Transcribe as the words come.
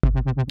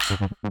Hello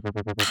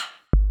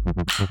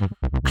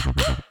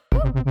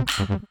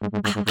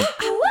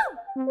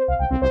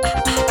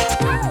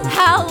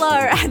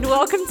and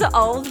welcome to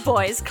Old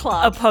Boys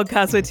Club. A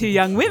podcast where two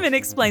young women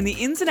explain the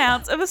ins and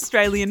outs of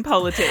Australian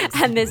politics.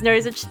 And there's no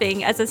such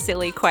thing as a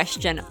silly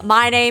question.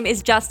 My name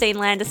is Justine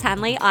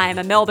Landis-Hanley. I am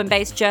a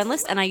Melbourne-based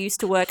journalist and I used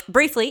to work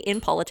briefly in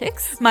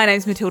politics. My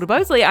name's Matilda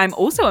Bosley. I'm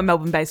also a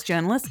Melbourne-based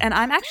journalist and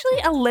I'm actually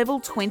a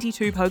level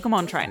 22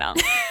 Pokemon trainer.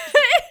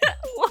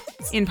 What?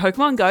 In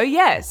Pokemon Go,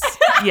 yes.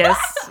 Yes,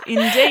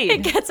 indeed.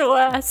 It gets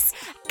worse.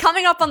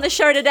 Coming up on the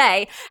show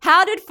today,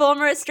 how did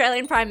former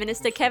Australian Prime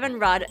Minister Kevin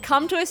Rudd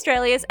come to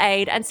Australia's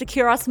aid and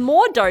secure us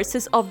more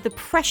doses of the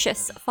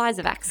precious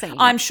Pfizer vaccine?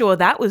 I'm sure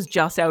that was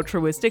just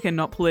altruistic and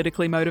not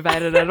politically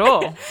motivated at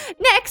all.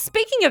 Next,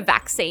 speaking of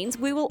vaccines,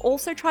 we will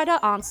also try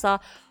to answer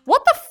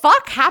what the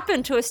fuck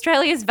happened to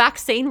Australia's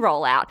vaccine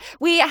rollout.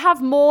 We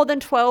have more than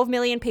 12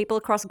 million people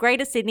across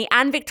Greater Sydney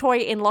and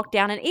Victoria in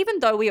lockdown, and even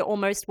though we are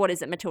almost,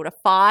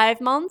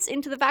 5 months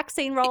into the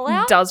vaccine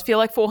rollout? It does feel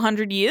like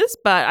 400 years,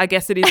 but I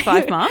guess it is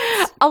 5 months.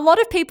 A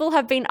lot of people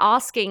have been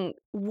asking,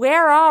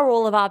 where are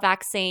all of our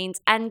vaccines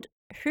and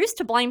who's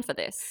to blame for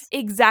this?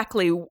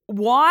 Exactly.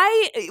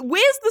 Why?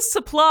 Where's the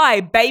supply,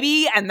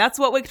 baby? And that's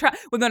what we're trying.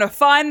 We're going to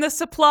find the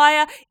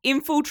supplier,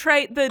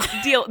 infiltrate the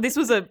deal. This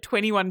was a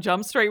 21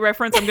 Jump Street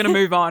reference. I'm going to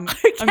move on.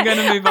 Okay. I'm going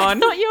to move on. I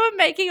thought you were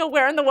making a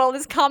Where in the World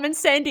is Carmen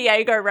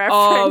Sandiego reference.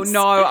 Oh,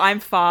 no. I'm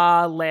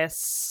far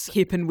less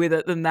hip and with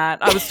it than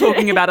that. I was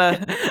talking about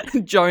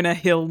a Jonah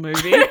Hill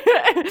movie.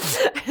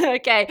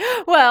 Okay.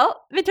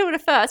 Well, Matilda,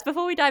 first,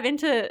 before we dive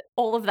into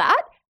all of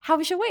that, how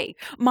was your week?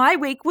 My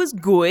week was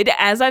good.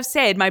 As I've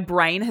said, my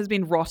brain has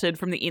been rotted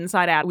from the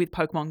inside out with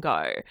Pokemon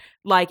Go.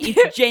 Like,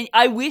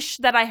 I wish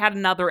that I had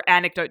another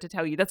anecdote to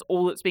tell you. That's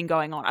all that's been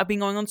going on. I've been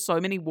going on so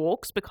many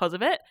walks because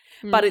of it.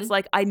 But it's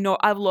like, I know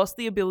I've lost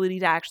the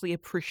ability to actually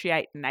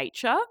appreciate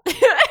nature.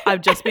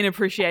 I've just been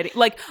appreciating.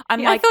 Like,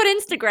 I thought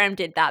Instagram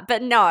did that,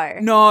 but no.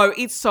 No,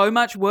 it's so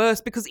much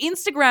worse because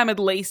Instagram, at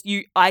least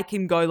I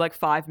can go like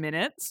 5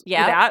 minutes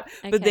without.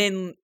 Okay. But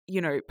then,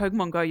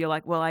 Pokemon Go, you're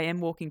like, well, I am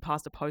walking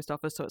past a post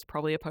office, so it's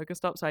probably a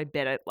Pokestop, so I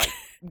better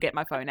get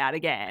my phone out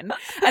again.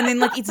 And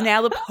then it's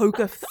now the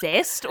Poke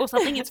Fest or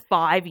something. It's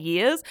 5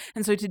 years.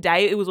 And so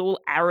today it was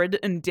all arid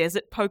and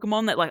desert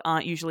Pokemon that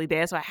aren't usually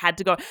there. So I had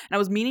to go, and I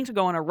was meaning to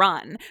go on a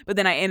run, but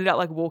then I ended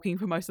up walking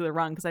for most of the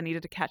run because I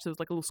needed to catch those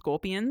little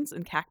scorpions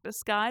and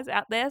cactus guys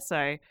out there.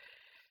 So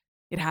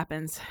it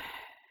happens.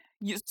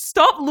 You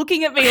stop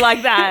looking at me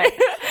like that.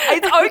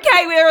 It's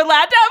okay. We're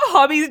allowed to have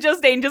hobbies,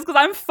 Justine. Just because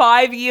I'm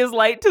 5 years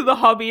late to the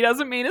hobby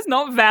doesn't mean it's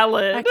not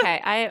valid.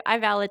 Okay, I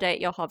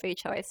validate your hobby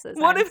choices.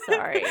 I'm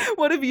sorry.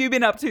 What have you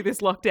been up to this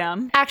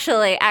lockdown?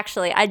 Actually,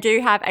 I do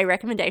have a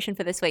recommendation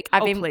for this week.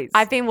 Please.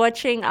 I've been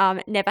watching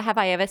Never Have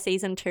I Ever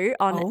Season 2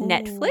 on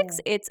Netflix.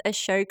 It's a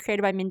show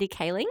created by Mindy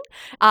Kaling.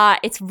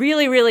 It's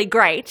really, really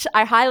great.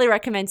 I highly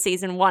recommend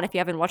Season 1 if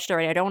you haven't watched it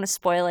already. I don't want to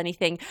spoil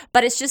anything.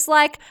 But it's just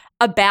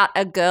about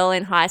a girl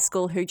in high school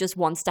who just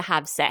wants to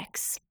have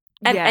sex.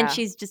 And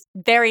she's just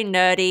very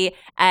nerdy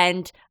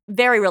and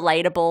very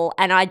relatable.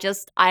 And I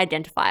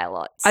identify a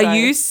lot. So. Are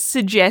you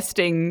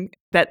suggesting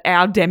that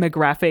our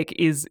demographic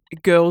is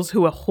girls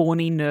who are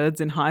horny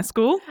nerds in high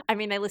school? I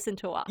mean, they listen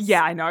to us.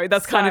 Yeah, I know.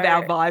 That's kind of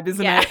our vibe,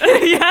 isn't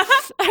it? Yeah.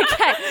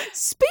 Okay.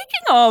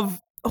 Speaking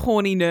of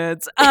horny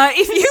nerds,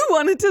 if you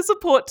wanted to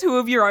support two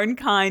of your own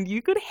kind,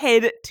 you could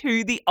head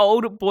to the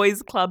Old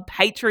Boys Club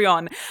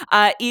Patreon.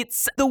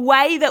 It's the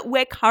way that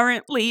we're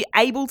currently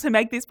able to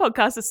make this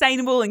podcast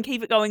sustainable and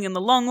keep it going in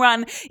the long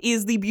run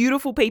is the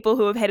beautiful people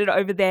who have headed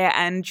over there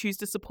and choose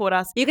to support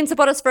us. You can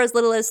support us for as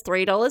little as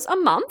 $3 a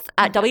month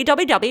at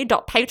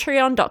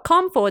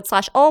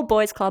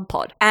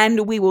www.patreon.com/oldboysclubpod.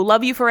 And we will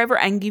love you forever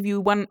and give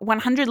you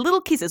 100 little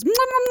kisses.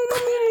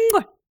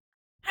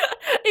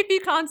 If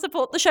you can't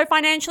support the show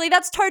financially,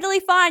 that's totally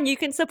fine. You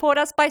can support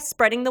us by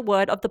spreading the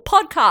word of the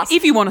podcast.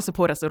 If you want to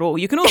support us at all,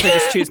 you can also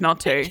just choose not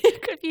to.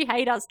 If you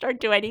hate us, don't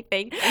do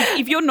anything.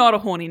 If you're not a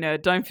horny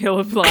nerd, don't feel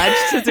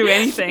obliged to do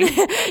anything.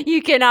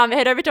 You can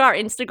head over to our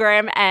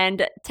Instagram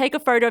and take a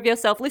photo of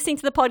yourself listening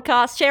to the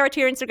podcast, share it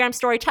to your Instagram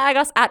story, tag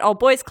us at Old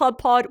Boys Club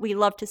Pod. We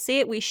love to see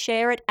it. We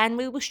share it, and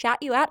we will shout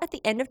you out at the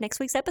end of next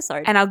week's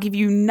episode. And I'll give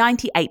you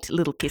 98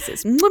 little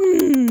kisses.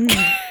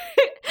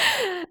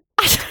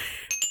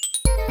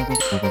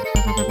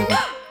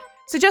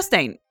 So,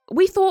 Justine,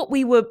 we thought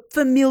we were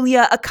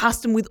familiar,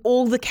 accustomed with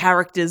all the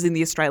characters in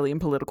the Australian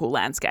political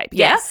landscape.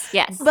 Yes.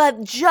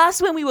 But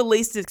just when we were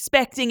least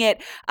expecting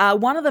it,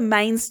 one of the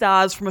main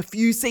stars from a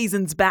few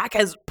seasons back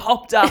has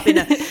popped up in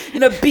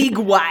a big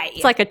way.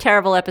 It's like a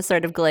terrible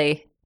episode of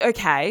Glee.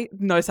 Okay,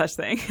 no such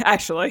thing,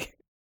 actually.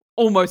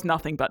 Almost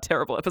nothing but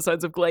terrible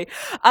episodes of Glee.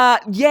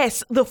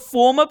 Yes, the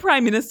former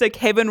Prime Minister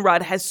Kevin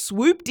Rudd has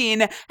swooped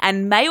in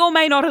and may or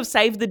may not have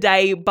saved the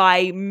day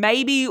by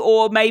maybe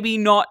or maybe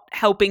not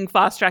helping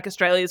fast-track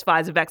Australia's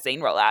Pfizer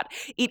vaccine rollout.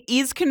 It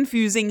is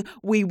confusing.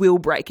 We will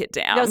break it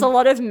down. There's a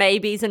lot of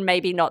maybes and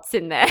maybe nots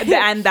in there.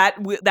 And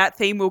that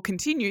theme will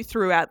continue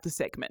throughout the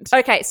segment.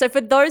 Okay, so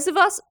for those of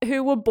us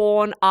who were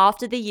born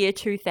after the year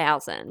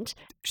 2000...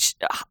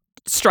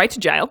 Straight to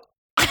jail.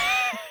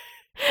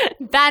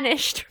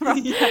 Banished.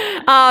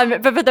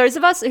 But for those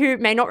of us who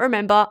may not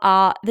remember,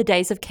 are the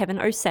days of Kevin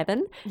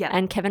 07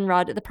 and Kevin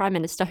Rudd, the Prime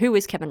Minister. Who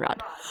is Kevin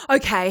Rudd?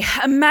 Okay,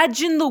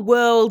 imagine the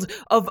world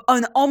of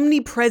an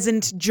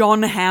omnipresent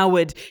John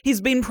Howard. He's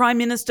been Prime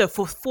Minister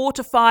for 400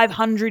 to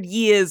 500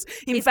 years.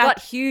 He's got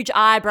huge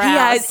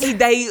eyebrows.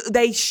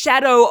 They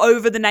shadow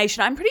over the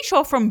nation. I'm pretty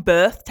sure from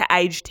birth to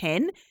age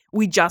 10,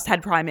 we just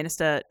had Prime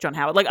Minister John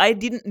Howard. Like, I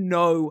didn't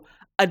know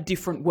a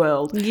different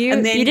world.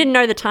 You didn't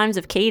know the times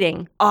of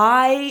Keating.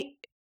 I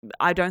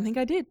don't think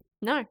I did.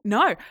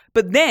 No.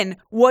 But then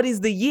what is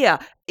the year?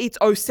 It's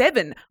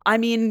 07.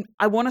 I'm in,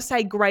 I want to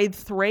say grade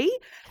 3.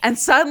 And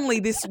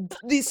suddenly this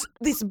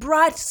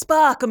bright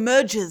spark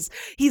emerges.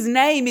 His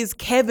name is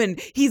Kevin.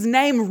 His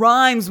name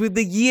rhymes with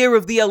the year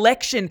of the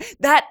election.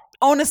 That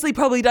honestly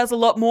probably does a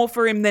lot more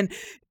for him than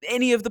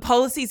any of the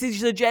policies he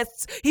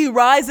suggests. He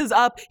rises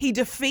up, he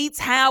defeats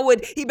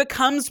Howard, he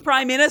becomes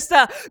Prime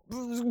Minister.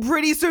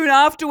 Pretty soon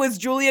afterwards,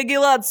 Julia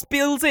Gillard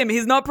spills him.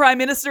 He's not Prime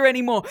Minister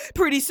anymore.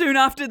 Pretty soon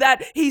after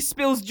that, he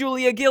spills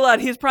Julia Gillard.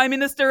 He's Prime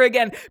Minister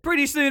again.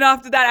 Pretty soon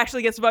after that,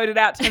 actually gets voted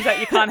out. Turns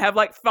out you can't have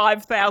like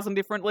 5,000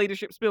 different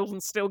leadership spills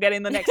and still get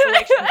in the next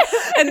election.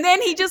 And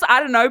then he just, I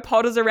don't know,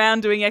 potters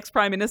around doing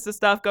ex-Prime Minister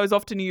stuff, goes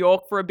off to New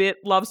York for a bit,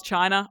 loves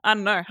China. I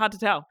don't know, hard to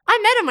tell. I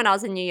met him when I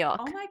was in New York.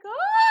 Oh my God.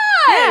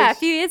 Yeah, a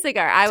few years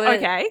ago.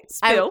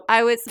 Spill.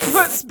 I was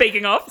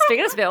Speaking of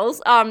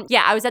spills.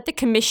 I was at the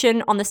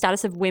Commission on the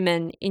Status of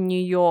Women in New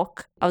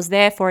York. I was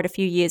there for it a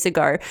few years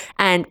ago,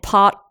 and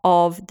part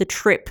of the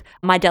trip,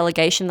 my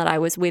delegation that I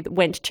was with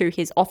went to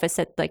his office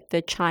at like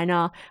the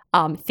China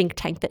think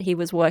tank that he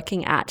was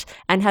working at,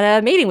 and had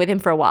a meeting with him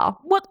for a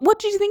while. What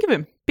did you think of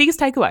him? Biggest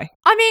takeaway?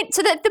 I mean,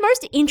 so the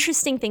most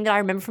interesting thing that I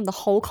remember from the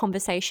whole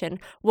conversation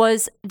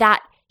was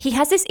that he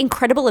has this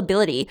incredible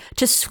ability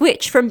to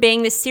switch from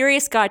being this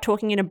serious guy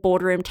talking in a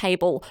boardroom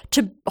table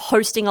to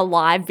hosting a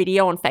live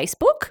video on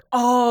Facebook.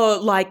 Oh,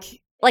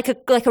 like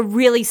a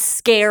really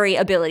scary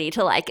ability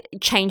to like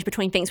change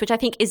between things, which I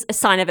think is a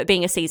sign of it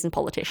being a seasoned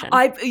politician.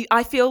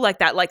 I feel like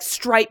that, like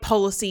straight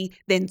policy,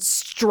 then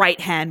straight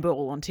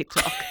handball on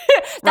TikTok.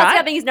 That's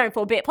the thing he's known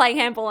for, playing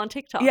handball on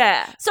TikTok.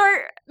 Yeah. So,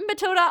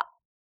 Matilda,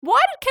 why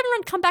did Kevin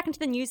Rudd come back into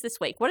the news this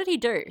week? What did he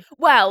do?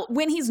 Well,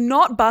 when he's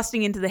not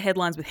busting into the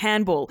headlines with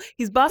handball,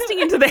 he's busting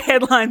into the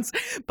headlines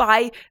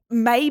by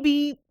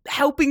maybe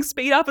helping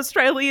speed up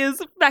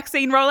Australia's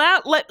vaccine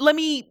rollout. Let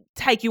me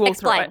take you all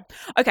through it.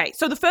 Okay,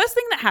 so the first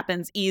thing that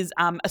happens is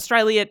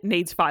Australia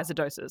needs Pfizer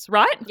doses,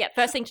 right? Yeah,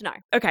 first thing to know.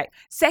 Okay,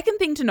 second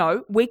thing to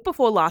know, week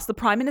before last, the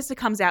Prime Minister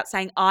comes out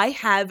saying, I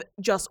have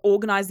just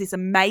organised this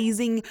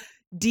amazing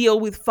deal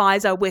with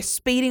Pfizer. We're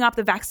speeding up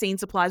the vaccine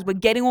supplies. We're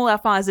getting all our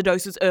Pfizer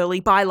doses early.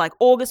 By like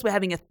August, we're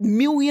having 1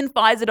 million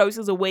Pfizer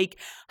doses a week.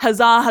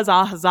 Huzzah,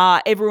 huzzah,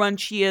 huzzah. Everyone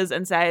cheers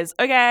and says,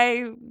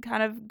 okay,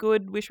 kind of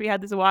good. Wish we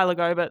had this a while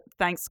ago, but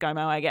thanks,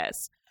 ScoMo, I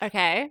guess.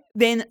 Okay.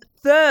 Then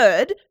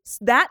third,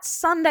 that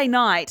Sunday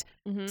night,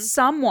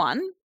 someone,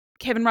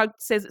 Kevin Rudd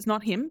says it's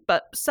not him,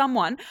 but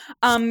someone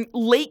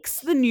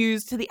leaks the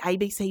news to the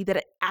ABC that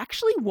it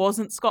actually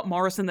wasn't Scott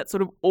Morrison that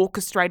sort of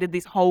orchestrated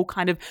this whole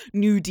kind of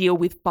new deal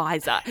with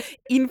Pfizer.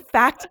 In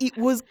fact, it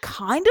was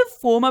kind of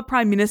former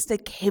Prime Minister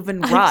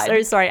Kevin Rudd. I'm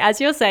so sorry. As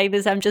you're saying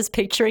this, I'm just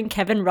picturing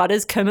Kevin Rudd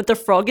as Kermit the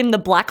Frog in the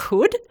Black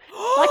Hood,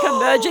 like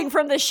emerging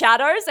from the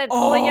shadows and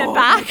pulling it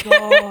back.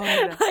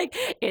 God. Like,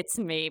 it's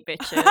me,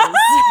 bitches.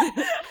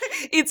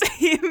 It's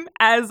him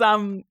as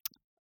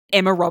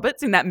Emma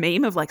Roberts in that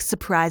meme of like,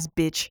 surprise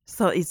bitch,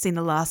 thought you'd seen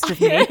the last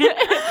of me.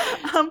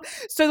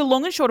 So the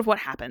long and short of what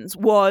happens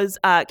was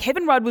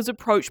Kevin Rudd was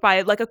approached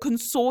by like a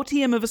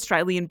consortium of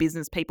Australian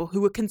business people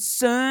who were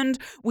concerned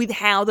with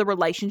how the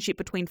relationship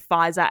between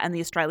Pfizer and the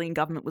Australian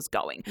government was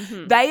going.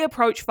 Mm-hmm. They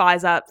approach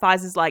Pfizer.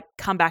 Pfizer's like,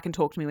 come back and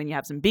talk to me when you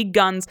have some big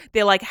guns.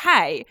 They're like,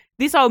 hey,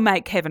 this old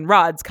mate Kevin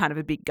Rudd's kind of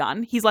a big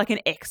gun. He's like an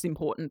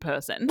ex-important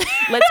person.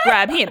 Let's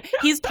grab him.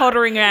 He's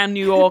tottering around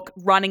New York,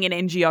 running an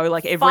NGO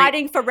like every...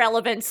 Fighting for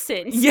relevance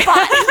since. Yeah.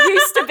 But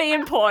used to be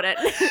important.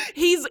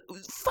 He's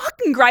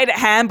fucking great at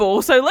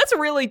handball, so let's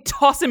really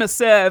toss him a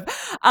serve.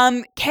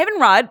 Kevin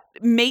Rudd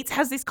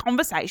has this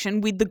conversation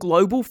with the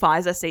global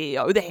Pfizer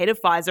CEO, the head of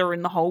Pfizer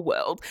in the whole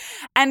world.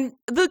 And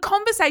the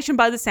conversation,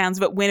 by the sounds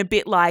of it, went a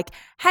bit like,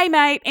 hey,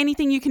 mate,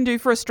 anything you can do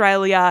for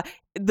Australia?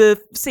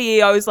 The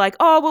CEO's like,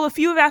 oh, well, a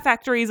few of our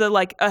factories are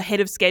like ahead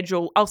of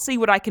schedule. I'll see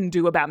what I can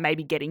do about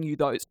maybe getting you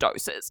those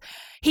doses.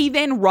 He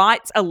then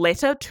writes a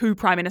letter to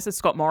Prime Minister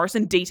Scott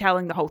Morrison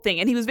detailing the whole thing.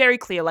 And he was very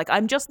clear, like,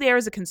 I'm just there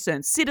as a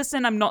concerned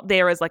citizen. I'm not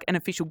there as like an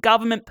official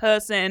government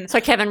person.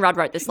 So Kevin Rudd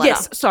wrote this letter.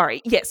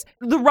 Yes.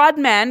 The Rudd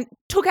man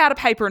took out a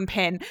paper and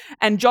pen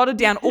and jotted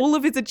down all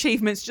of his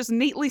achievements, just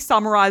neatly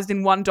summarised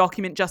in one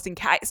document just in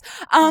case.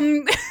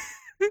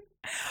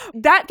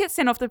 That gets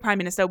sent off to the Prime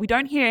Minister. We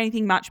don't hear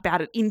anything much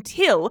about it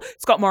until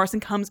Scott Morrison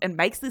comes and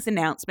makes this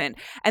announcement.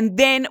 And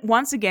then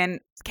once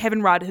again,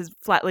 Kevin Rudd has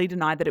flatly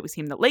denied that it was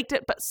him that leaked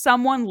it, but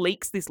someone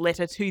leaks this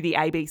letter to the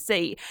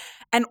ABC.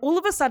 And all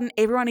of a sudden,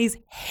 everyone is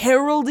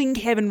heralding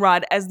Kevin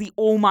Rudd as the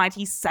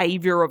almighty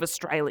saviour of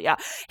Australia.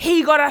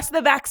 He got us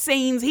the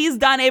vaccines. He's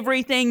done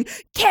everything.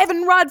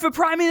 Kevin Rudd for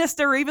Prime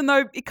Minister, even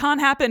though it can't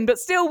happen, but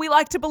still we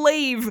like to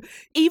believe.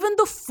 Even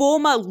the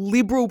former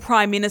Liberal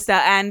Prime Minister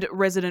and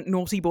resident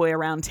naughty boy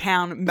around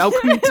town,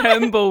 Malcolm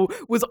Turnbull,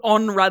 was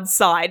on Rudd's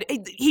side.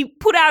 He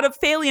put out a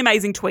fairly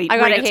amazing tweet. I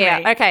got it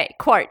here. Okay,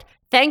 quote.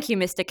 Thank you,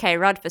 Mr. K.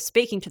 Rudd, for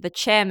speaking to the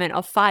chairman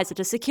of Pfizer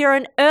to secure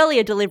an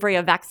earlier delivery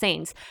of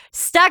vaccines.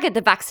 Staggered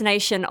the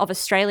vaccination of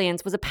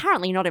Australians was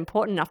apparently not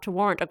important enough to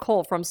warrant a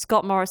call from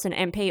Scott Morrison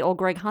MP or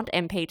Greg Hunt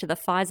MP to the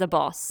Pfizer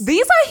boss.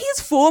 These are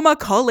his former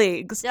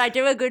colleagues. Did I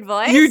do a good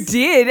voice? You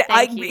did.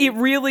 Thank you. It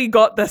really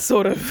got the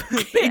sort of,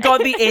 it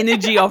got the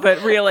energy of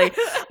it, really.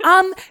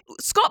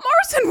 Scott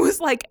Morrison was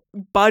like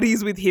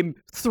buddies with him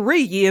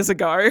 3 years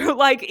ago.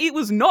 Like, it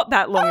was not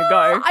that long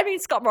ago. I mean,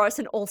 Scott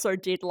Morrison also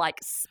did like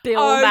spill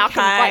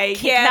Malcolm, like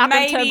kick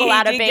Malcolm Turnbull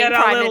out of being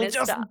Prime Minister.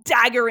 Just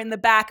dagger in the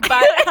back, but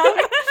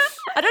I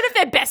don't know if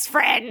they're best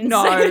friends.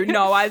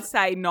 No, I'd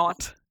say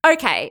not.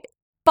 Okay,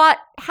 but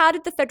how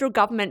did the federal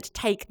government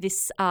take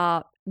this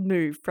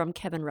move from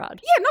Kevin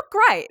Rudd? Yeah, not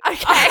great.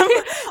 Okay,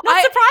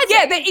 not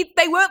surprising. Yeah,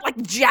 they weren't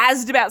like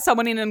jazzed about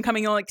someone in and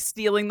coming and like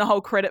stealing the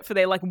whole credit for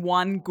their like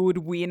one good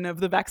win of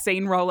the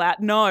vaccine rollout.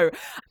 No.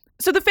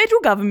 So the federal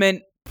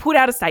government put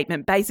out a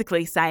statement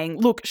basically saying,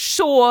 look,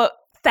 sure,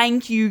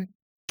 thank you,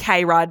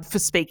 K. Rudd, for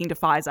speaking to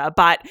Pfizer,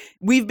 but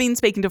we've been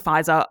speaking to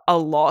Pfizer a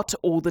lot,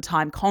 all the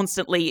time,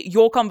 constantly.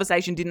 Your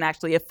conversation didn't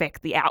actually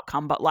affect the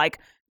outcome, but like,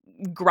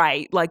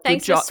 great. Like,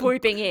 thanks good job. For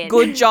swooping in.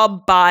 Good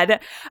job, bud.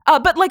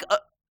 But like,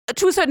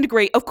 to a certain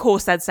degree, of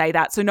course they'd say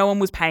that. So no one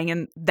was paying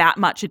in that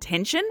much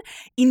attention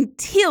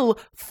until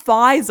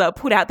Pfizer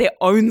put out their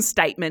own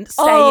statement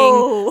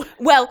saying,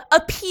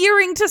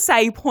 appearing to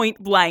say point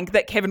blank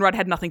that Kevin Rudd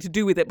had nothing to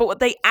do with it. But what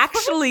they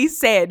actually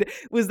said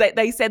was that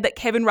they said that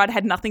Kevin Rudd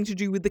had nothing to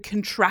do with the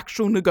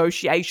contractual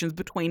negotiations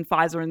between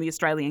Pfizer and the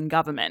Australian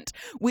government,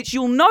 which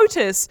you'll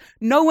notice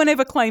no one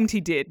ever claimed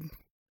he did.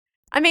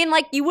 I mean,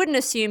 like, you wouldn't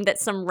assume that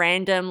some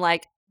random,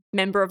 like,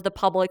 member of the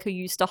public who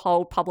used to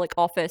hold public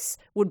office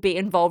would be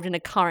involved in a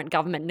current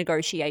government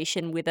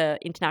negotiation with an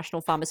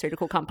international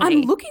pharmaceutical company.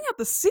 I'm looking at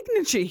the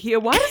signature here.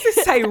 Why does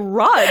this say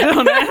Rudd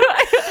on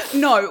it?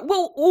 No.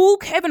 Well, all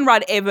Kevin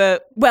Rudd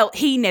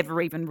he never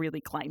even really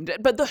claimed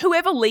it, but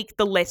whoever leaked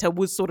the letter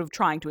was sort of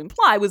trying to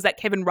imply was that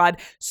Kevin Rudd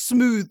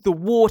smoothed the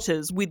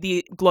waters with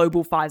the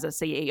global Pfizer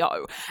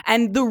CEO.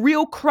 And the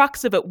real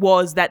crux of it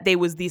was that there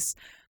was this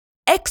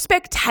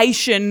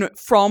expectation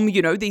from,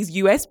 these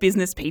US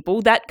business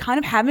people that kind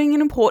of having an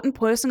important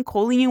person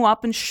calling you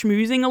up and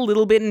schmoozing a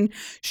little bit and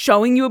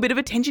showing you a bit of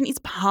attention is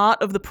part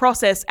of the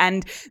process.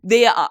 And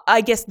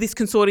I guess this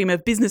consortium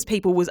of business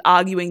people was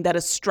arguing that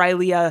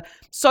Australia,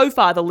 so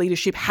far the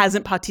leadership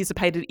hasn't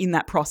participated in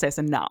that process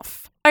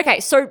enough.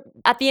 Okay, so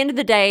at the end of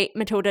the day,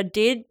 Matilda,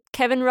 did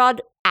Kevin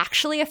Rudd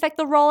actually affect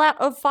the rollout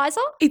of Pfizer?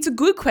 It's a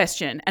good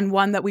question and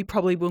one that we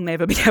probably will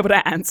never be able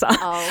to answer. And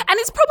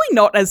it's probably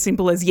not as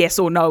simple as yes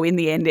or no in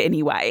the end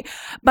anyway.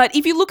 But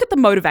if you look at the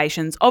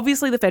motivations,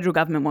 obviously the federal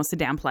government wants to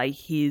downplay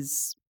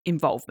his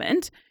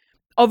involvement.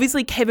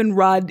 Obviously Kevin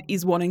Rudd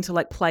is wanting to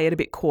like play it a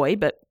bit coy,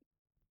 but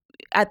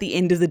at the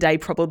end of the day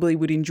probably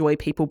would enjoy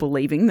people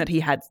believing that he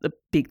had a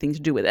big thing to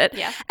do with it.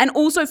 Yeah. And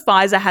also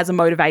Pfizer has a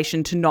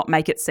motivation to not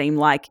make it seem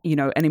like,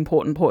 an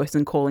important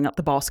person calling up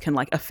the boss can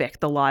like affect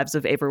the lives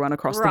of everyone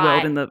across the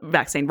world in the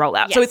vaccine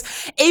rollout. Yes. So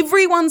it's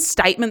everyone's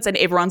statements and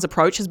everyone's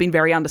approach has been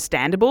very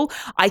understandable.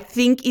 I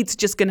think it's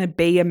just going to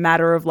be a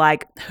matter of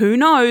like, who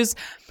knows?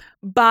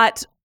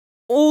 But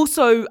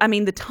also, I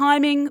mean, the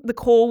timing, the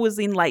call was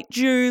in late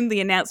June. The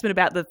announcement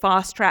about the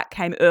fast track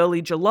came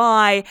early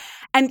July.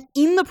 And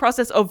in the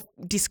process of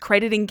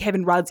discrediting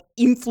Kevin Rudd's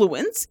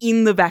influence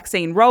in the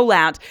vaccine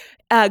rollout,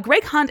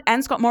 Greg Hunt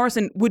and Scott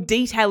Morrison were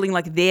detailing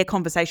like their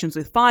conversations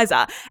with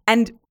Pfizer.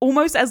 And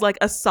almost as like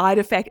a side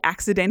effect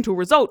accidental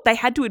result, they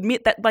had to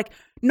admit that like,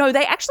 no,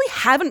 they actually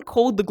haven't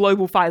called the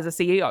global Pfizer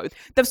CEO.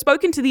 They've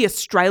spoken to the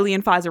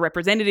Australian Pfizer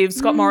representative.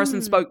 Scott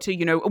Morrison spoke to,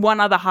 one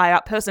other high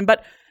up person,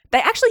 but they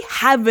actually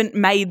haven't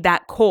made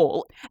that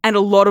call, and a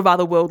lot of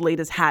other world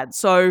leaders had.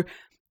 So,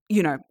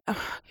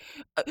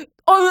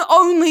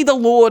 only the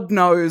Lord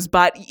knows,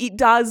 but it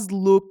does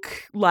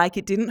look like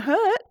it didn't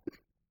hurt.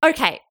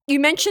 Okay, you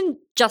mentioned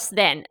just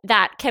then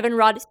that Kevin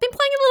Rudd has been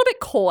playing a little bit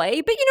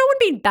coy, but it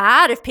wouldn't be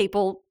bad if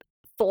people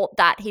thought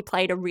that he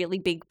played a really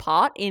big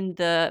part in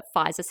the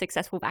Pfizer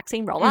successful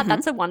vaccine rollout. Mm-hmm.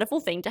 That's a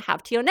wonderful thing to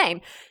have to your name.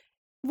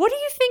 What do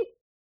you think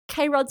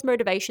K. Rudd's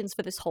motivations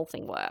for this whole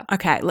thing were?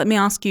 Okay, let me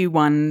ask you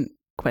one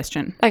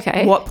question.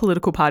 Okay. What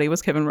political party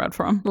was Kevin Rudd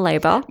from?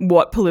 Labor.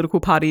 What political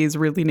party is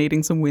really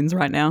needing some wins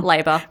right now?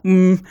 Labor.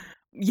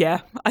 Yeah,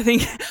 I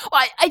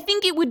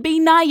think it would be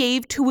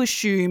naive to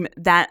assume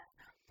that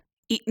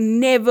it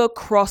never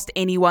crossed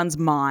anyone's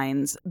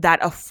minds that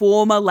a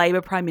former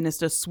Labor Prime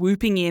Minister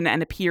swooping in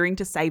and appearing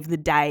to save the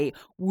day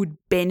would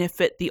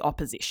benefit the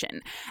opposition.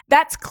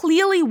 That's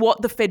clearly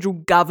what the federal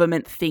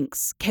government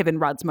thinks Kevin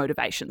Rudd's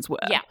motivations were.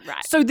 Yeah,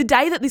 right. So the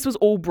day that this was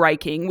all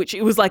breaking, which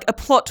it was like a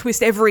plot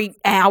twist every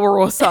hour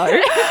or so,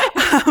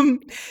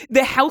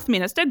 the health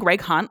minister, Greg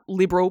Hunt,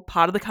 Liberal,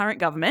 part of the current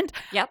government,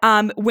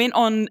 went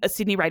on a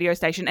Sydney radio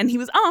station and he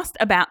was asked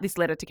about this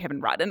letter to Kevin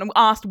Rudd and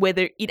asked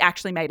whether it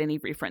actually made any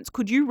difference.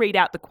 Could you read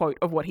out the quote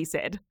of what he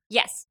said?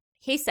 Yes.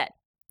 He said,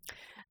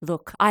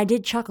 "Look, I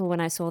did chuckle when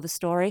I saw the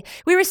story.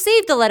 We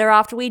received the letter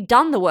after we'd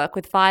done the work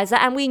with Pfizer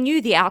and we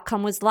knew the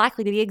outcome was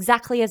likely to be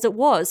exactly as it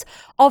was,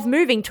 of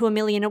moving to 1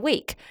 million a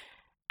week.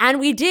 And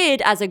we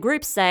did, as a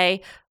group,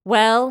 say,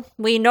 well,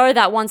 we know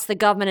that once the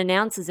government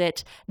announces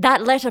it,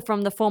 that letter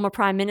from the former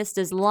Prime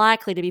Minister is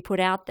likely to be put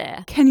out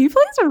there." Can you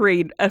please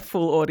read a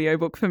full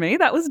audiobook for me?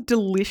 That was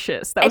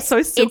delicious. That was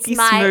so silky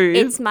smooth.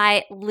 It's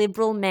my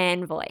Liberal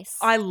man voice.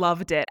 I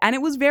loved it. And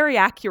it was very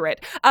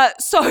accurate.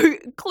 So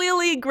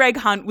clearly Greg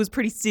Hunt was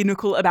pretty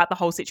cynical about the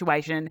whole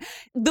situation.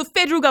 The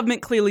federal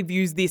government clearly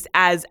views this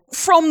as,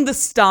 from the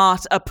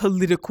start, a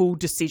political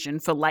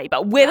decision for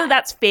Labor. Whether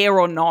that's fair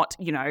or not,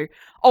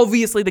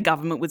 obviously the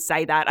government would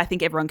say that. I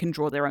think everyone can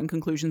draw their own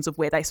conclusions of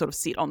where they sort of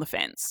sit on the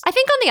fence. I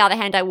think on the other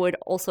hand, I would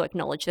also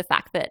acknowledge the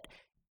fact that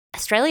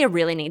Australia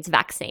really needs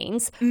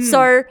vaccines.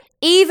 So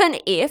even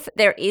if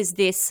there is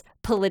this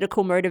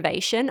political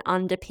motivation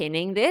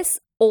underpinning this,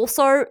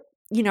 also,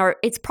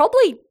 it's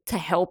probably to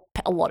help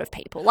a lot of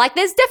people. Like,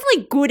 there's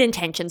definitely good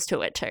intentions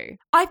to it too.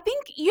 I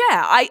think,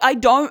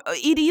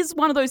 it is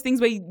one of those things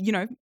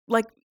where,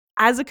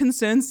 as a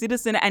concerned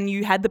citizen and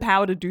you had the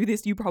power to do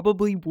this, you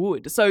probably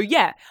would. So,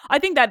 yeah, I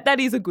think that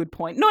is a good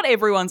point. Not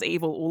everyone's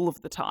evil all of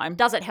the time.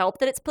 Does it help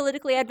that it's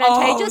politically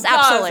advantageous?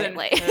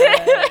 Absolutely.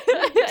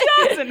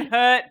 It doesn't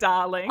hurt,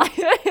 darling.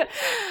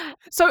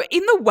 So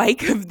in the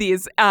wake of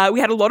this, we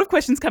had a lot of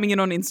questions coming in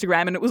on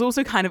Instagram, and it was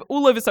also kind of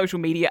all over social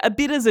media, a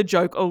bit as a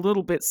joke, a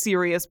little bit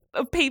serious,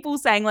 of people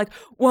saying like,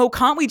 well,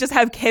 can't we just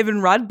have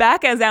Kevin Rudd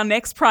back as our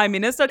next Prime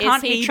Minister?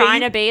 Is he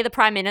trying to be the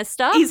Prime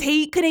Minister?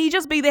 Can he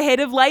just be the head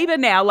of Labor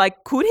now? Like,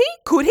 could he?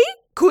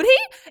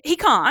 He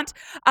can't.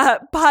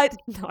 But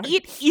no.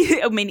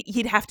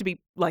 He'd have to be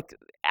like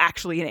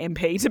actually an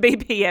MP to be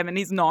PM, and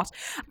he's not.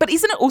 But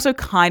isn't it also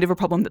kind of a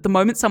problem that the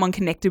moment someone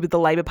connected with the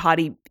Labor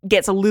Party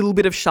gets a little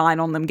bit of shine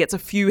on them, gets a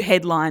few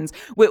headlines,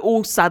 we're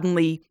all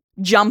suddenly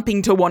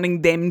jumping to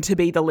wanting them to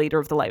be the leader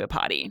of the Labor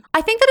Party?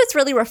 I think that it's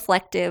really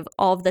reflective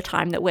of the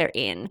time that we're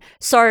in.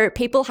 So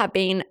people have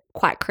been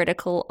quite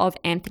critical of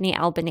Anthony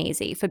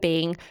Albanese for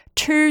being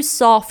too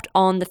soft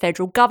on the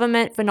federal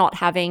government, for not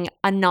having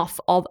enough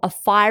of a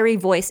fiery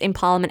voice in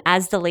Parliament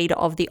as the leader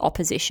of the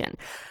opposition.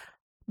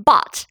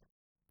 But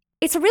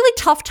it's a really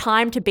tough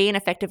time to be an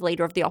effective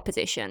leader of the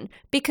opposition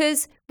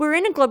because we're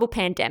in a global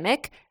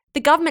pandemic. The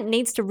government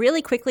needs to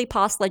really quickly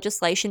pass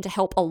legislation to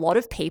help a lot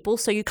of people,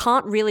 so you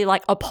can't really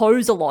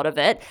oppose a lot of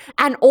it.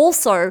 And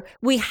also,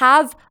 we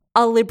have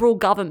a Liberal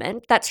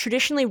government that's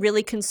traditionally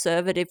really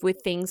conservative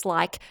with things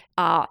like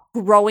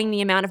growing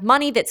the amount of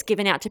money that's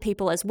given out to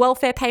people as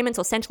welfare payments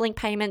or Centrelink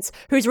payments,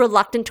 who's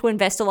reluctant to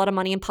invest a lot of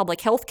money in public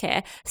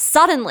healthcare,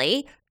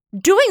 suddenly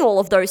doing all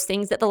of those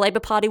things that the Labor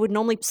Party would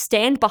normally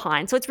stand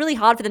behind. So it's really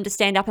hard for them to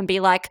stand up and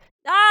be like,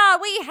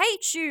 we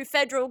hate you,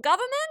 federal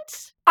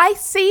government. I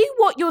see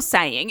what you're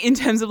saying in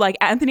terms of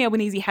Anthony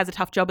Albanese has a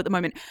tough job at the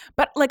moment,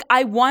 but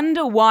I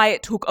wonder why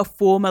it took a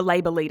former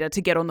Labor leader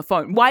to get on the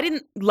phone. Why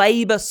didn't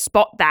Labor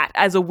spot that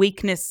as a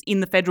weakness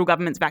in the federal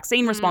government's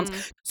vaccine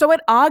response? So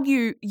I'd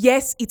argue,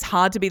 yes, it's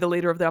hard to be the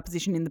leader of the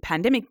opposition in the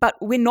pandemic, but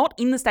we're not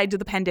in the stage of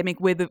the pandemic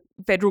where the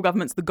federal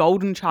government's the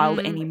golden child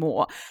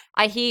anymore.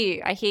 I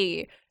hear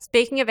you.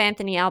 Speaking of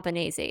Anthony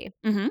Albanese,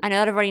 I know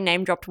that I've already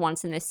name dropped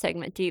once in this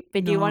segment, do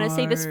you want to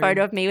see this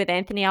photo of me with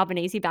Anthony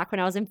Albanese back when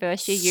I was in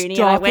first year uni?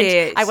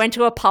 I went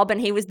to a pub and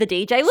he was the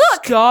DJ.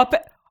 Look! Stop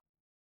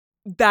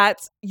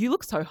it. You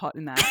look so hot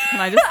in that, can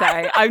I just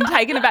say? I'm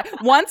taken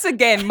aback. Once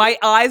again, my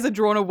eyes are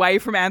drawn away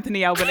from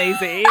Anthony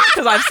Albanese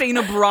because I've seen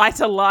a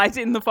brighter light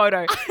in the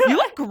photo. You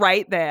look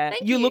great there.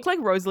 Thank you. Look like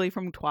Rosalie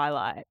from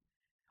Twilight.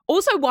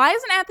 Also, why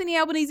isn't Anthony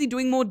Albanese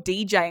doing more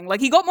DJing?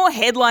 He got more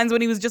headlines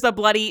when he was just a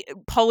bloody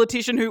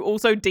politician who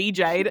also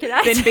DJ'd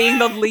than being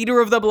the leader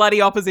of the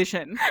bloody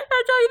opposition.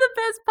 I'll tell you the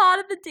best part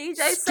of the DJ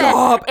set.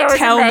 Stop, it was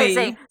tell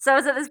amazing. me. So I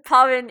was at this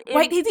pub in...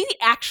 Wait, did he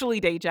actually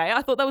DJ?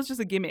 I thought that was just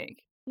a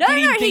gimmick. No,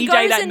 he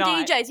goes and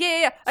night? DJs.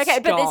 Yeah. Okay,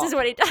 Stop. But this is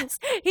what he does.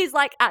 He's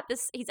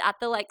he's at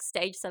the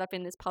stage set up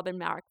in this pub in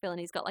Marrickville, and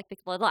he's got the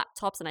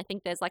laptops, and I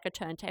think there's a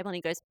turntable, and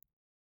he goes,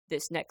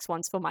 "This next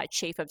one's for my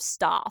chief of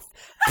staff.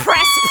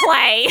 Press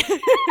play."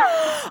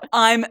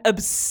 I'm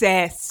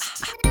obsessed.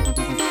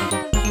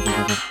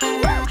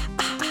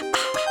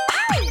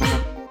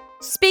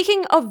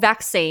 Speaking of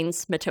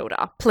vaccines,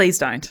 Matilda. Please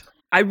don't.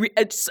 I'm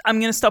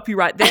going to stop you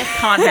right there.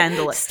 Can't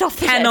handle it. Stop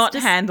the Cannot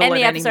handle it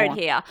anymore. End the episode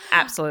here.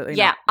 Absolutely not.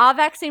 Yeah, our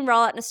vaccine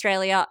rollout in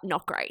Australia,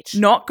 not great.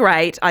 Not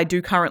great. I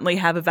do currently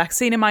have a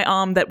vaccine in my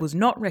arm that was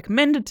not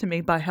recommended to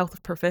me by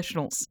health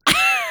professionals.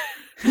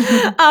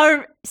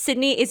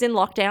 Sydney is in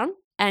lockdown.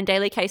 And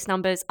daily case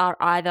numbers are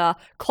either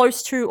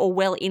close to or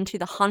well into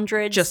the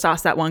hundreds. Just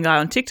ask that one guy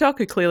on TikTok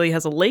who clearly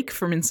has a leak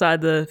from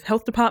inside the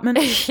health department.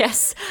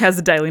 Yes. Has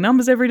the daily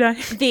numbers every day.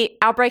 The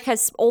outbreak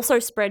has also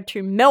spread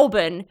to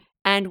Melbourne,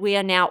 and we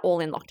are now all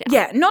in lockdown.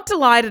 Yeah, not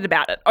delighted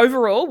about it.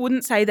 Overall,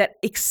 wouldn't say that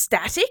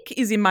ecstatic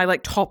is in my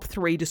top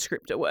 3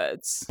 descriptor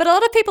words. But a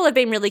lot of people have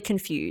been really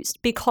confused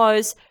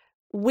because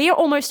we're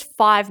almost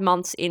 5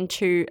 months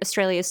into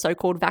Australia's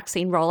so-called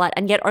vaccine rollout,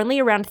 and yet only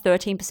around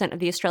 13% of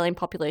the Australian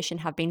population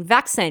have been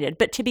vaccinated.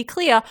 But to be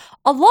clear,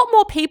 a lot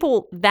more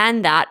people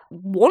than that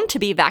want to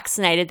be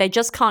vaccinated. They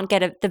just can't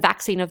get the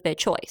vaccine of their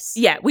choice.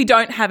 Yeah, we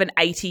don't have an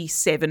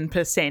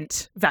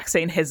 87%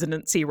 vaccine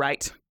hesitancy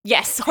rate.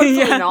 Yes,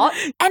 hopefully not.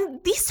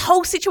 And this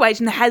whole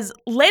situation has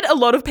led a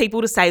lot of people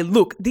to say,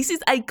 look, this is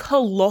a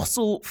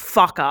colossal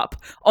fuck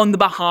up on the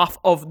behalf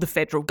of the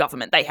federal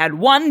government. They had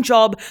one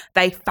job,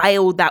 they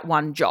failed that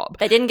one job.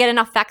 They didn't get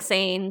enough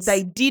vaccines.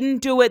 They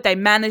didn't do it, they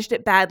managed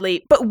it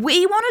badly. But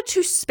we wanted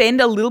to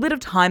spend a little bit of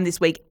time this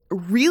week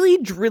really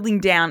drilling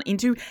down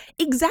into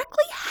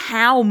exactly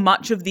how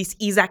much of this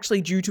is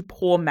actually due to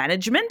poor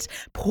management,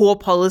 poor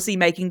policy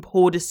making,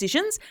 poor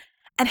decisions,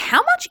 and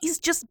how much is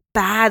just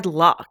bad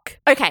luck?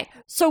 Okay,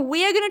 so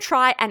we are going to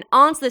try and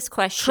answer this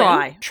question.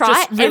 Try.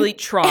 Just really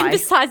try.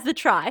 Emphasize the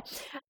try.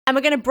 And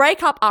we're going to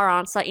break up our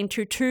answer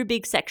into 2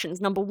 big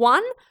sections. Number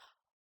 1,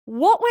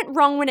 what went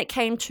wrong when it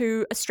came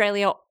to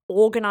Australia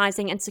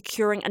organising and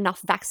securing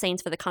enough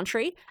vaccines for the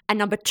country? And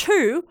number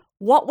 2,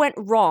 what went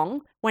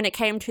wrong when it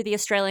came to the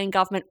Australian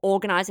government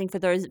organising for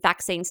those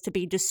vaccines to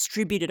be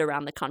distributed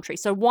around the country?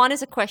 So one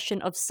is a question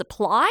of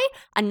supply,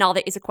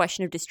 another is a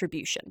question of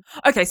distribution.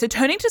 Okay, so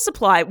turning to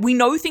supply, we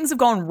know things have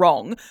gone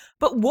wrong,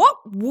 but what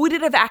would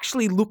it have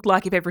actually looked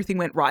like if everything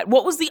went right?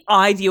 What was the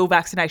ideal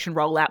vaccination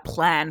rollout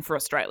plan for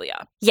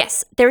Australia?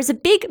 Yes, there is a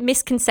big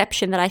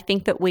misconception that I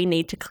think that we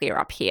need to clear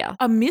up here.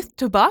 A myth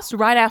to bust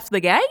right after the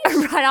gate?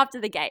 Right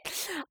after the gate.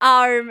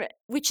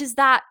 Which is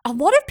that a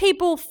lot of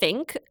people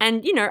think,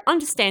 and,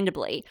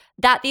 understandably,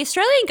 that the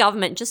Australian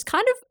government just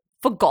kind of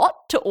forgot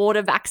to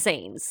order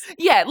vaccines.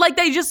 Yeah,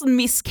 they just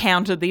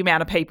miscounted the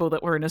amount of people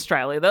that were in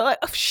Australia. They're like,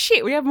 oh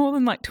shit, we have more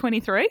than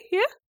 23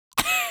 here?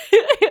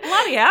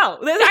 Bloody hell.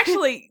 There's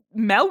actually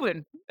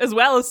Melbourne as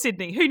well as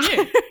Sydney. Who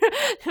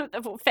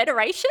knew?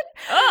 Federation?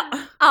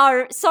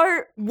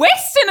 So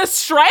Western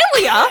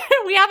Australia?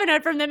 We haven't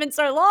heard from them in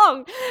so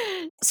long.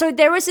 So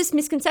there was this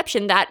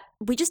misconception that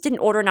we just didn't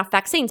order enough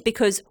vaccines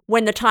because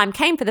when the time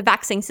came for the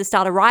vaccines to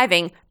start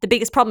arriving, the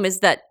biggest problem is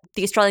that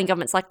the Australian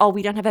government's like, oh,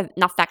 we don't have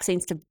enough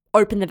vaccines to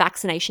open the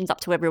vaccinations up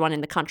to everyone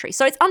in the country.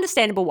 So it's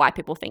understandable why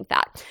people think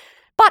that.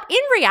 But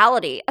in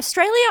reality,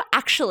 Australia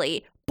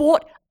actually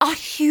bought a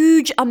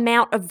huge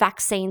amount of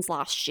vaccines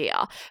last year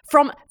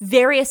from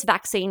various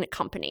vaccine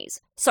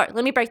companies. So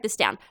let me break this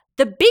down.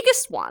 The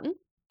biggest one,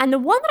 and the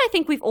one that I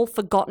think we've all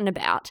forgotten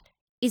about,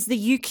 is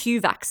the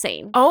UQ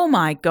vaccine. Oh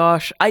my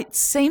gosh. It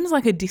seems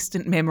like a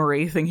distant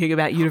memory thinking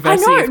about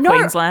University of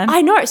Queensland.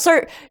 I know.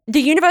 So the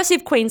University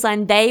of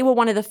Queensland, they were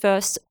one of the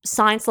first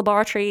science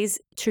laboratories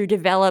to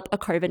develop a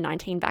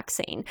COVID-19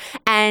 vaccine.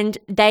 And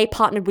they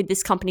partnered with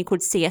this company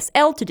called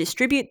CSL to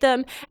distribute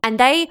them. And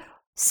they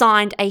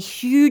signed a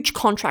huge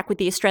contract with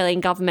the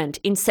Australian government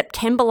in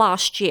September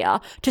last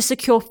year to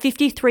secure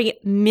 53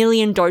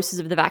 million doses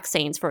of the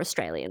vaccines for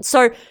Australians.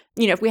 So,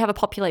 if we have a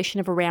population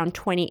of around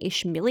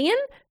 20-ish million,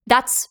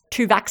 that's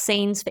 2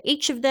 vaccines for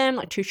each of them,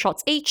 2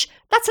 shots each.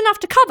 That's enough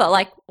to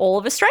cover all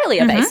of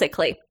Australia,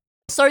 basically.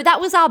 So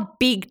that was our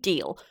big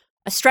deal.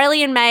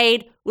 Australian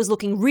made, was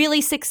looking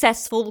really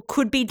successful,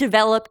 could be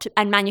developed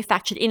and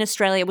manufactured in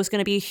Australia, was going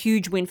to be a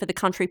huge win for the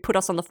country, put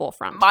us on the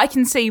forefront. I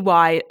can see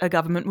why a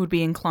government would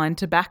be inclined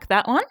to back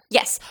that one.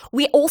 Yes.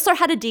 We also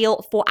had a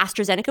deal for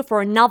AstraZeneca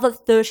for another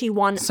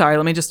 31... Sorry,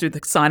 let me just do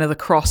the sign of the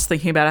cross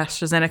thinking about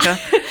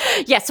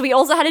AstraZeneca. Yes, we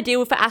also had a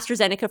deal for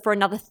AstraZeneca for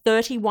another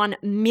 31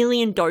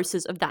 million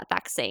doses of that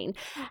vaccine.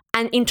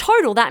 And in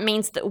total, that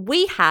means that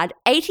we had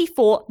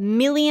 84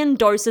 million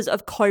doses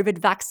of COVID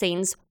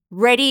vaccines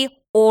ready,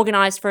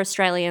 organised for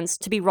Australians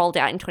to be rolled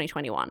out in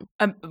 2021.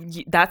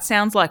 That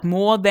sounds like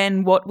more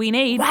than what we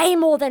need. Way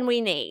more than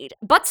we need.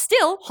 But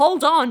still,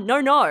 hold on.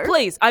 No.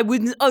 Please, I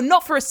wouldn't. Oh,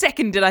 not for a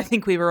second did I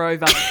think we were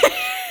over.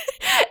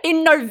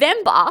 In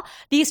November,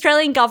 the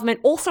Australian government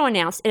also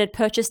announced it had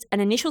purchased an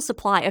initial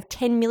supply of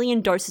 10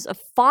 million doses of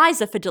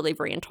Pfizer for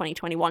delivery in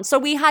 2021. So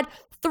we had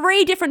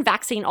 3 different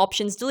vaccine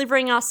options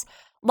delivering us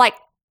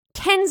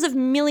tens of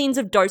millions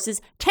of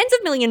doses, tens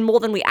of million more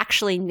than we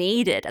actually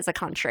needed as a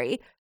country,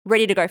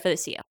 ready to go for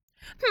this year.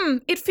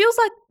 It feels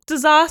like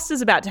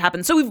disaster's about to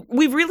happen. So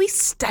we've really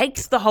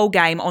staked the whole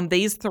game on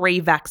these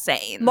 3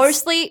 vaccines.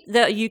 Mostly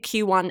the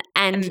UQ one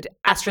and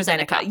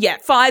AstraZeneca. Yeah,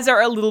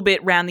 Pfizer a little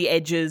bit round the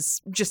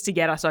edges just to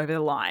get us over the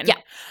line. Yeah.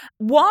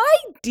 Why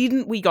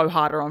didn't we go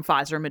harder on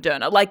Pfizer and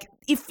Moderna?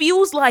 It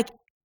feels like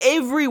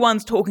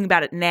everyone's talking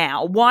about it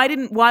now. Why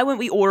weren't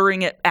we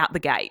ordering it out the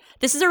gate?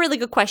 This is a really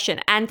good question.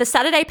 And the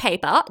Saturday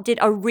paper did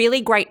a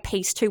really great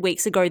piece 2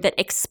 weeks ago that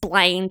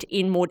explained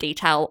in more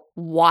detail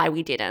why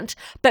we didn't.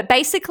 But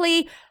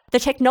basically, the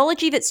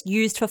technology that's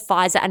used for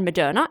Pfizer and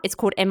Moderna, it's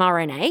called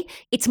mRNA.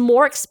 It's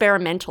more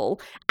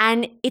experimental,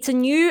 and it's a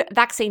new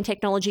vaccine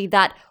technology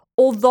that,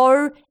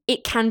 although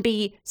it can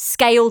be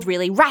scaled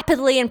really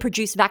rapidly and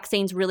produce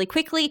vaccines really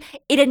quickly,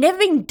 it had never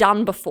been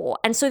done before.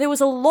 And so there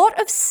was a lot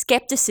of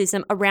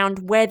skepticism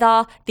around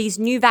whether these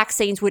new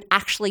vaccines would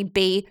actually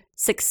be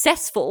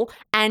successful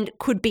and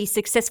could be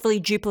successfully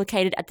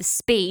duplicated at the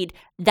speed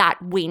that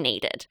we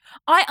needed.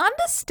 I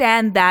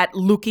understand that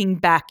looking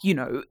back,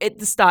 at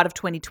the start of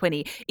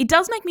 2020. It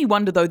does make me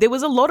wonder, though, there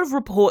was a lot of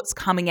reports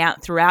coming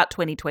out throughout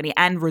 2020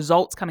 and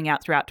results coming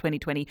out throughout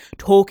 2020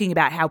 talking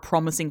about how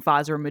promising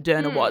Pfizer and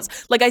Moderna was.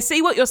 Like, I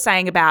see what you're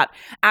saying about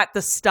at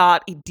the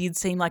start, it did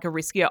seem like a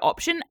riskier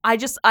option.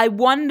 I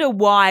wonder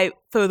why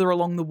further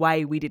along the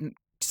way we didn't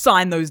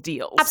sign those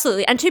deals.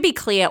 Absolutely. And to be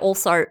clear,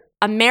 also,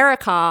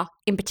 America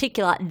in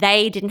particular,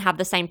 they didn't have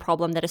the same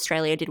problem that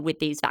Australia did with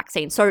these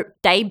vaccines. So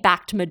they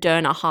backed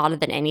Moderna harder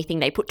than anything.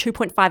 They put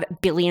 $2.5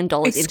 billion into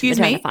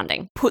Moderna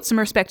funding. Put some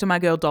respect on my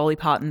girl Dolly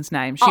Parton's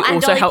name. She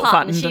also helped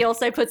fund. She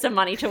also put some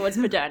money towards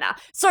Moderna.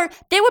 So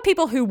there were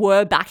people who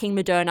were backing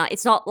Moderna.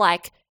 It's not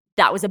like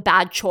that was a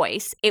bad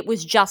choice. It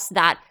was just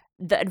that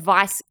the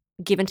advice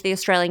given to the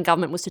Australian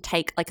government was to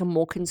take like a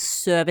more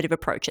conservative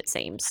approach, it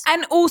seems.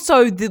 And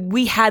also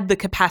we had the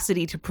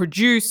capacity to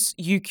produce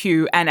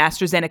UQ and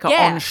AstraZeneca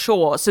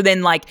onshore. So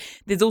then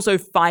there's also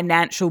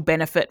financial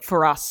benefit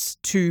for us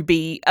to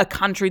be a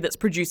country that's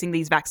producing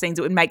these vaccines.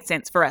 It would make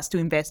sense for us to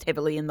invest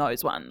heavily in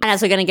those ones. And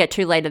as we're going to get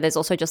to later, there's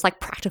also just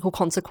practical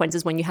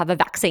consequences when you have a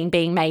vaccine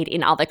being made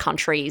in other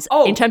countries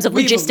in terms of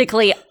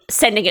logistically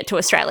sending it to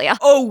Australia.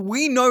 Oh,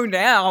 we know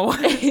now.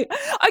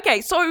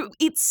 Okay, so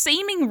it's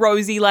seeming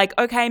rosy,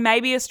 okay,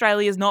 maybe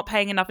Australia's not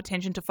paying enough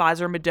attention to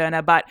Pfizer and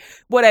Moderna, but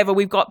whatever,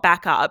 we've got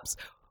backups.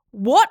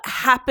 What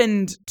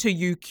happened to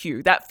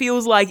UQ? That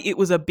feels like it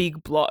was a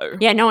big blow.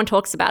 Yeah, no one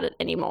talks about it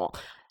anymore.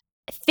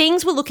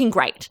 Things were looking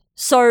great.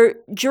 So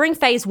during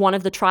phase 1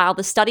 of the trial,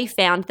 the study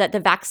found that the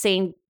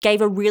vaccine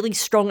gave a really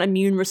strong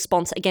immune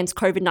response against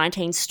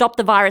COVID-19, stopped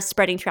the virus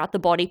spreading throughout the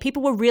body.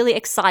 People were really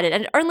excited,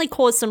 and it only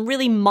caused some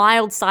really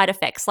mild side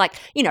effects like,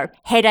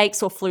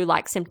 headaches or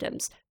flu-like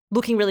symptoms,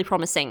 looking really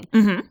promising.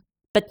 Mm-hmm.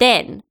 But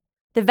then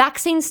the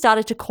vaccine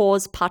started to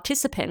cause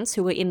participants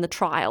who were in the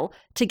trial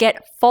to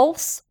get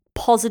false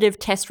positive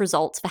test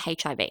results for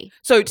HIV.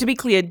 So to be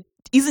clear,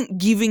 isn't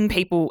giving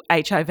people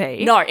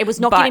HIV. No, it was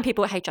not giving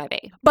people HIV.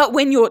 But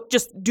when you're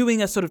just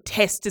doing a sort of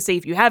test to see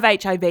if you have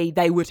HIV,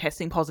 they were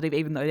testing positive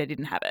even though they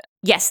didn't have it.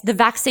 Yes, the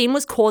vaccine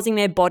was causing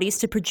their bodies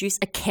to produce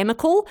a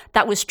chemical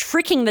that was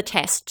tricking the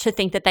test to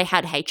think that they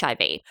had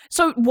HIV.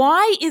 So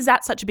why is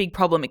that such a big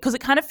problem? Because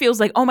it kind of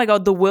feels like, oh my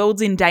God, the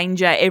world's in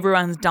danger,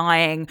 everyone's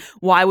dying.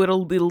 Why would a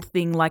little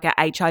thing like a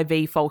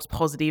HIV false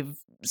positive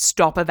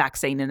stop a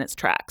vaccine in its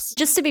tracks?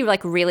 Just to be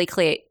really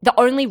clear, the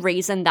only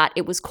reason that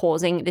it was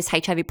causing this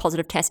HIV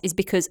positive test is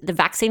because the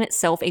vaccine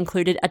itself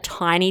included a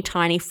tiny,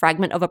 tiny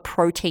fragment of a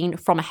protein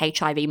from a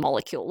HIV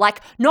molecule.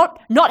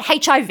 Not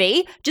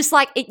HIV, just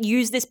it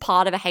used this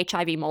part of a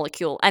HIV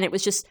molecule, and it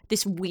was just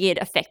this weird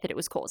effect that it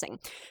was causing.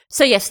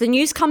 So yes, the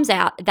news comes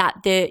out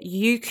that the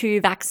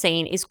UQ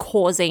vaccine is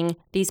causing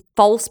these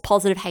false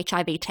positive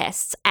HIV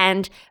tests,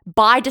 and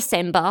by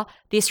December,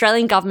 the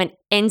Australian government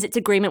ends its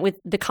agreement with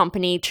the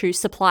company to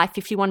supply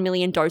 51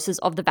 million doses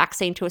of the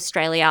vaccine to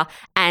Australia,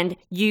 and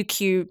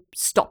UQ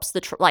stops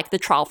the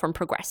trial from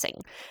progressing.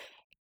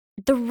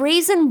 The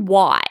reason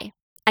why,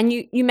 and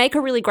you make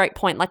a really great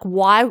point,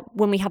 why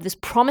when we have this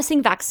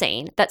promising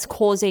vaccine that's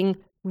causing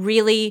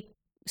really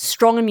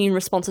strong immune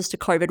responses to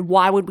COVID,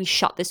 why would we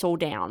shut this all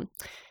down?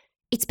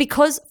 It's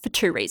because for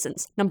 2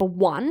 reasons. Number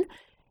 1,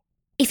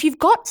 if you've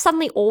got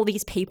suddenly all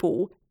these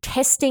people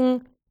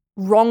testing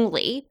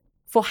wrongly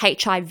for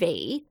HIV,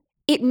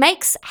 it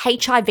makes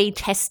HIV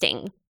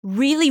testing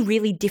really,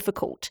 really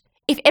difficult.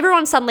 If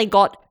everyone suddenly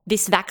got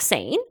this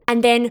vaccine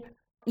and then,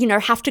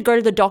 have to go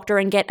to the doctor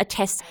and get a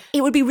test,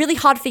 it would be really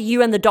hard for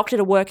you and the doctor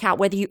to work out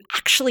whether you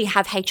actually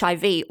have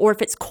HIV or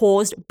if it's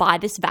caused by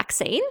this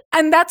vaccine.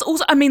 And that's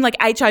also,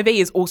 HIV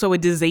is also a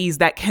disease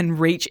that can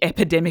reach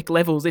epidemic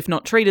levels if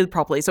not treated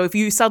properly. So if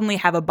you suddenly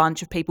have a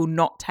bunch of people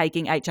not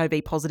taking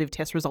HIV positive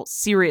test results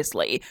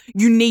seriously,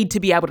 you need to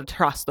be able to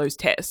trust those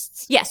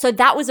tests. Yeah, so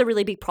that was a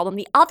really big problem.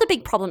 The other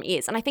big problem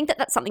is, and I think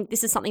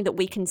this is something that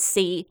we can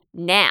see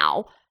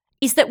now,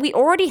 is that we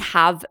already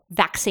have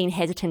vaccine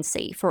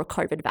hesitancy for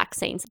COVID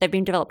vaccines. They've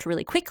been developed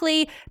really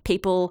quickly.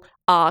 People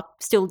are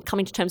still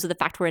coming to terms with the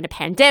fact we're in a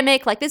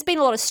pandemic. There's been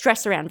a lot of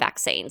stress around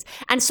vaccines.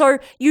 And so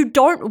you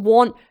don't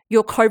want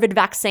your COVID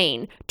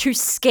vaccine to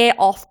scare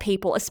off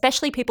people,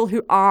 especially people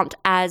who aren't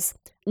as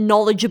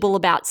knowledgeable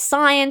about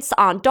science,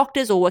 aren't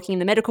doctors or working in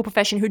the medical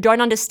profession, who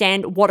don't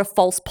understand what a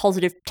false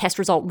positive test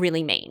result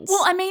really means.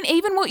 Well,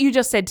 even what you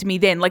just said to me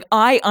then,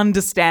 I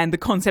understand the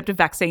concept of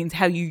vaccines,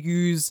 how you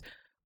use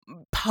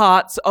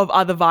parts of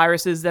other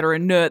viruses that are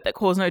inert that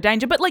cause no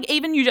danger. But like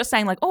even you just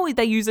saying like, oh,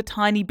 they use a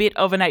tiny bit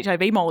of an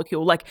HIV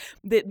molecule. Like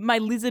my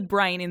lizard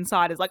brain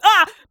inside is like,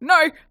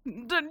 no,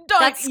 don't.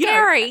 That's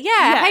scary. Yeah.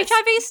 Yes.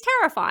 HIV is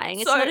terrifying.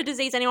 It's not a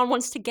disease anyone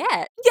wants to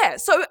get. Yeah.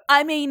 So,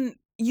 I mean,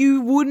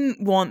 you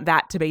wouldn't want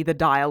that to be the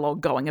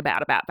dialogue going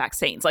about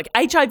vaccines. Like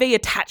HIV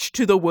attached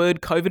to the word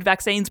COVID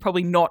vaccine is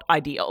probably not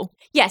ideal.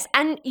 Yes,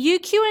 and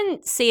UQ and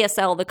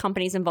CSL, the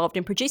companies involved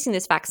in producing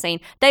this vaccine,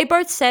 they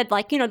both said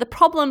like, you know, the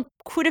problem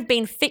could have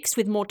been fixed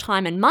with more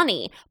time and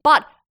money,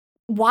 but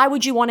why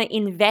would you want to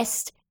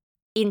invest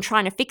in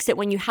trying to fix it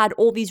when you had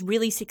all these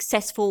really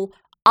successful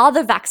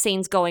other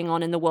vaccines going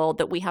on in the world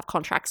that we have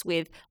contracts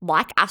with,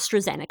 like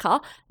AstraZeneca,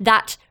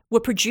 that were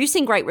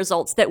producing great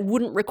results that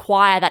wouldn't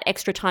require that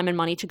extra time and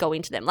money to go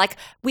into them. Like,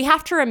 we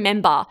have to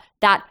remember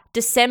that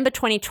December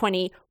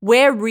 2020,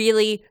 we're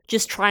really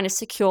just trying to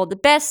secure the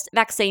best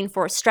vaccine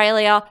for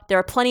Australia. There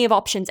are plenty of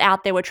options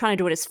out there. We're trying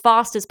to do it as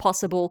fast as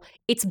possible.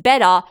 It's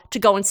better to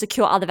go and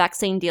secure other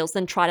vaccine deals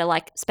than try to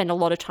like spend a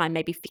lot of time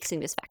maybe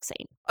fixing this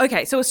vaccine.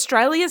 Okay, so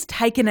Australia's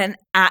taken an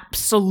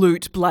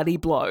absolute bloody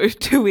blow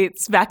to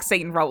its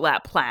vaccine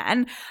rollout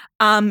plan.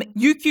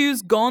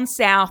 UQ's gone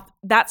south.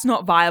 That's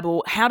not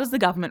viable. How does the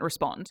government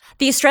respond?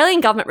 The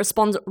Australian government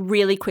responds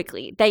really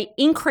quickly. They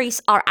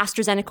increase our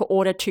AstraZeneca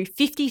order to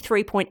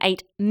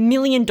 53.8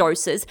 million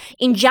doses.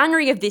 In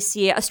January of this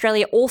year,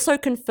 Australia also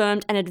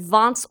confirmed an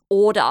advance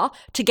order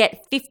to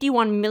get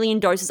 51 million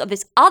doses of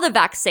this other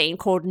vaccine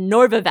called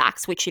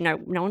Novavax, which, you know,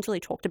 no one's really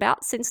talked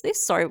about since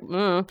this.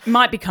 So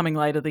might be coming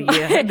later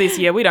this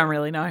year. We don't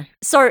really know.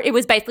 So it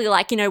was basically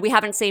like, you know, we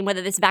haven't seen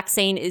whether this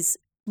vaccine is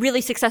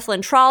really successful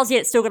in trials yet.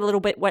 It's still got a little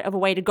bit of a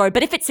way to go.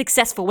 But if it's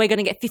successful, we're going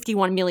to get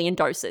 51 million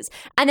doses.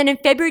 And then in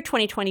February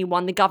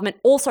 2021, the government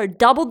also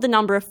doubled the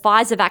number of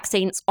Pfizer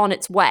vaccines on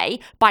its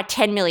way by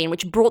 10 million,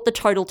 which brought the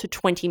total to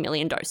 20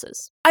 million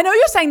doses. I know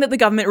you're saying that the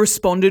government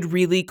responded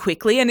really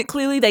quickly, and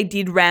clearly they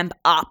did ramp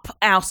up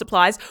our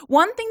supplies.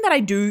 One thing that I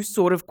do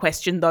sort of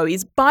question, though,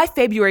 is by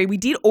February, we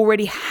did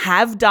already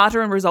have data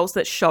and results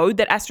that showed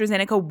that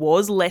AstraZeneca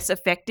was less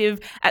effective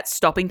at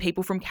stopping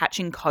people from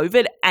catching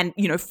COVID. And,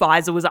 you know,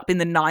 Pfizer was up in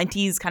the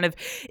 90s, kind of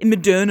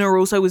Moderna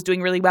also was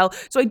doing really well.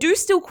 So I do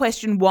still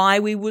question why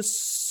we were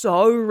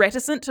so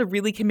reticent to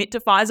really commit to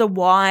Pfizer,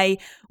 why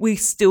we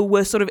still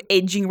were sort of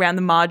edging around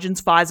the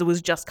margins. Pfizer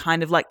was just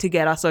kind of like to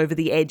get us over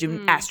the edge,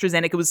 and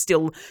AstraZeneca was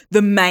still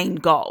the main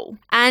goal.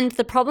 And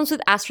the problems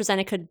with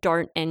AstraZeneca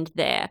don't end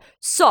there.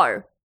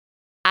 So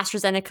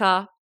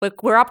AstraZeneca,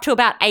 we're up to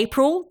about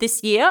April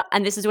this year,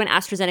 and this is when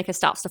AstraZeneca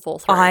starts to fall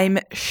through. I'm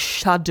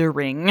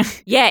shuddering.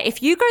 Yeah,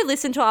 if you go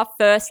listen to our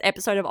first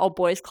episode of Old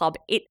Boys Club,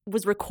 it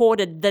was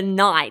recorded the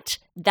night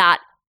that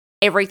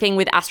everything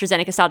with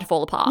AstraZeneca started to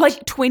fall apart.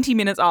 Like 20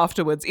 minutes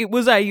afterwards. It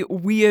was a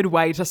weird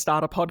way to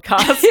start a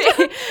podcast.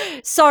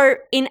 So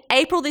in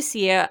April this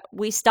year,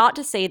 we start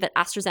to see that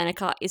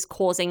AstraZeneca is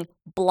causing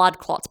blood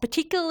clots,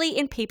 particularly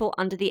in people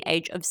under the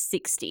age of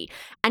 60.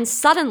 And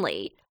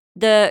suddenly,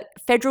 the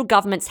federal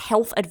government's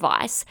health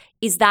advice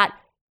is that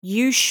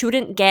you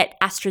shouldn't get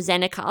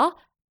AstraZeneca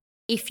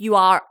if you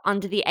are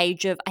under the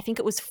age of, I think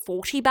it was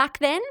 40 back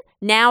then.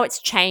 Now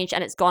it's changed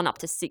and it's gone up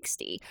to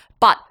 60.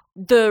 But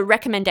the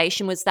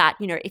recommendation was that,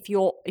 you know, if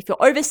you're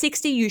over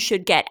 60, you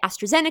should get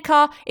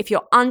AstraZeneca. If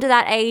you're under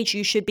that age,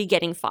 you should be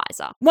getting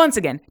Pfizer. Once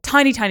again,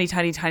 tiny chance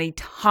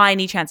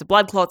of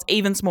blood clots,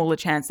 even smaller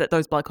chance that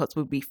those blood clots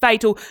would be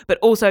fatal. But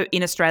also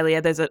in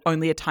Australia, there's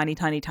only a tiny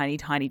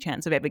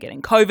chance of ever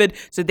getting COVID.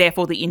 So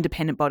therefore, the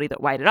independent body that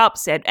weighed it up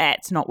said,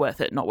 it's not worth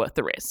it, not worth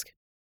the risk.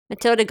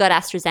 Matilda got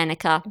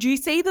AstraZeneca. Do you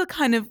see the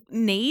kind of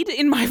need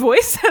in my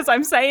voice as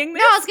I'm saying this?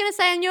 No, I was going to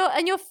say,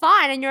 and you're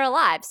fine and you're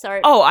alive.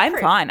 So I'm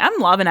fine. I'm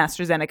loving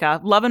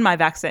AstraZeneca, loving my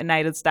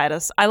vaccinated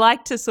status. I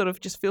like to sort of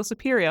just feel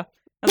superior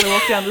as I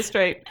walk down the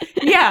street.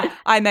 Yeah,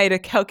 I made a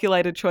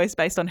calculated choice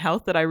based on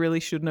health that I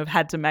really shouldn't have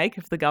had to make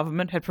if the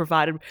government had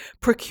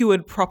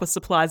procured proper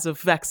supplies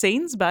of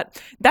vaccines.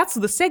 But that's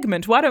the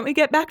segment. Why don't we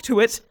get back to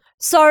it?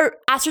 So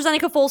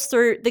AstraZeneca falls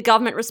through, the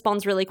government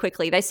responds really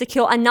quickly. They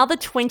secure another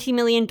 20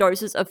 million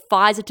doses of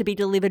Pfizer to be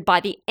delivered by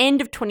the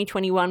end of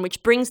 2021,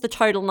 which brings the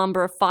total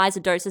number of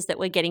Pfizer doses that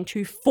we're getting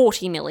to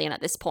 40 million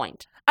at this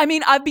point. I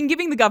mean, I've been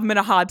giving the government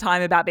a hard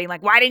time about being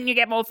like, why didn't you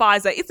get more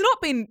Pfizer? It's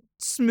not been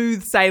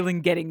smooth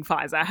sailing getting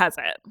Pfizer, has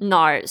it?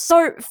 No.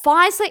 So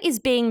Pfizer is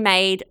being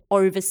made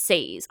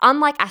overseas,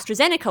 unlike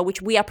AstraZeneca,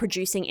 which we are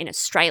producing in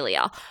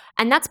Australia.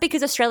 And that's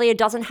because Australia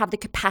doesn't have the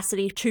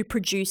capacity to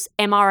produce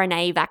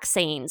mRNA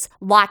vaccines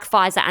like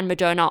Pfizer and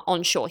Moderna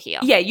onshore here.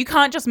 Yeah, you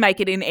can't just make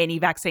it in any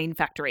vaccine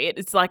factory.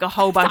 It's like a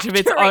whole bunch of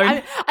its own.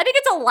 I think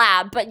it's a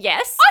lab, but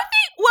yes.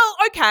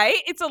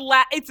 Okay,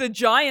 it's a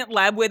giant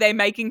lab where they're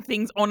making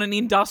things on an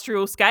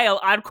industrial scale.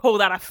 I'd call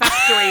that a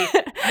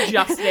factory,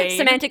 Justine.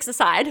 Semantics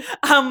aside.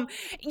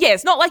 Yeah,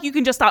 it's not like you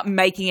can just start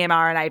making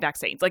mRNA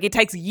vaccines. Like, it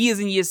takes years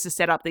and years to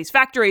set up these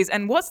factories.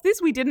 And what's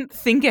this? We didn't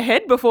think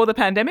ahead before the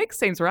pandemic?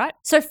 Seems right.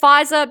 So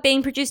Pfizer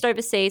being produced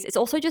overseas, it's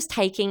also just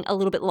taking a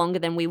little bit longer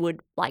than we would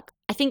like.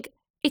 I think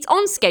it's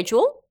on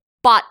schedule,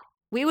 but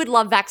we would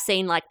love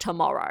vaccine like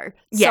tomorrow.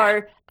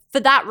 Yeah. So for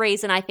that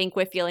reason, I think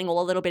we're feeling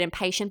all a little bit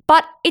impatient.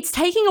 But it's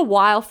taking a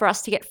while for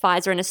us to get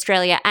Pfizer in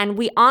Australia, and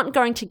we aren't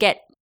going to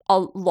get a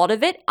lot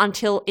of it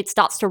until it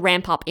starts to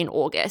ramp up in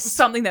August.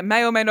 Something that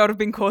may or may not have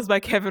been caused by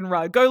Kevin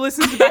Rudd. Go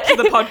listen back to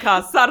the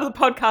podcast. Start of the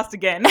podcast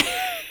again.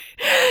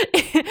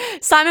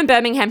 Simon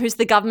Birmingham, who's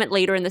the government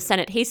leader in the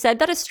Senate, he said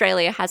that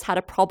Australia has had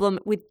a problem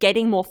with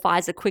getting more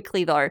Pfizer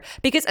quickly, though,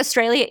 because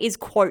Australia is,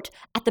 quote,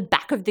 at the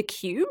back of the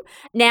queue.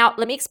 Now,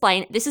 let me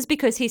explain. This is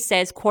because he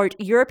says, quote,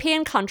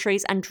 European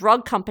countries and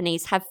drug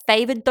companies have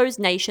favoured those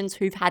nations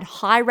who've had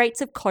high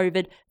rates of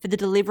COVID for the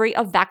delivery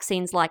of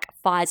vaccines like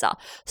Pfizer.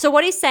 So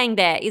what he's saying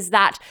there is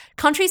that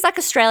countries like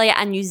Australia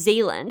and New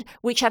Zealand,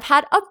 which have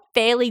had a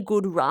fairly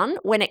good run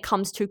when it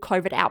comes to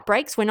COVID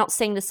outbreaks, we're not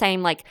seeing the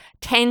same like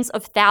tens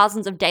of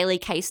thousands of daily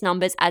case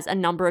numbers as a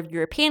number of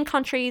European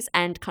countries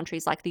and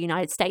countries like the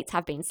United States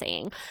have been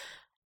seeing.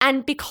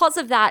 And because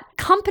of that,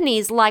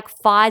 companies like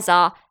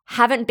Pfizer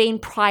haven't been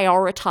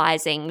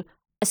prioritizing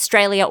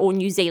Australia or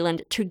New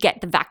Zealand to get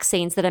the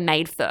vaccines that are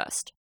made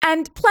first.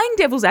 And playing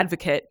devil's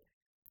advocate,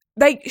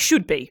 they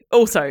should be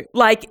also.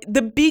 Like,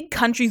 the big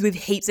countries with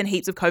heaps and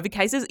heaps of COVID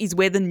cases is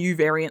where the new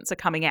variants are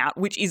coming out,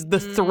 which is the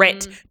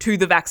threat to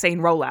the vaccine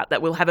rollout,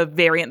 that we'll have a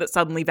variant that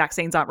suddenly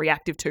vaccines aren't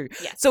reactive to.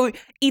 Yes. So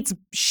it's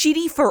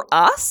shitty for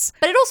us.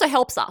 But it also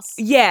helps us.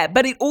 Yeah,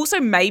 but it also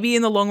maybe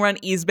in the long run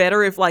is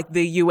better if like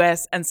the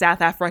US and South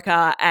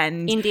Africa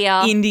and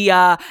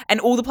India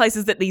and all the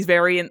places that these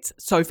variants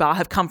so far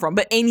have come from,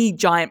 but any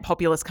giant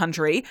populous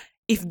country,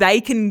 if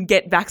they can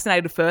get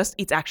vaccinated first,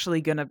 it's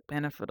actually going to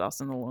benefit us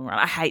in the long run.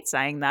 I hate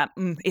saying that.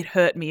 It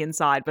hurt me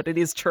inside, but it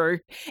is true.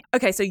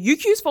 Okay, so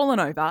UQ's fallen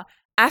over.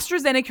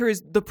 AstraZeneca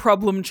is the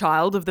problem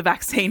child of the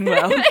vaccine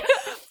world.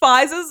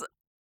 Pfizer's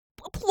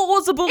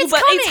plausible,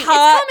 but it's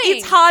hard.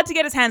 It's hard to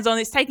get its hands on.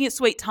 It's taking its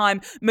sweet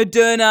time.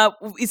 Moderna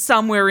is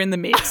somewhere in the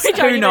mix.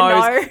 Who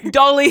knows?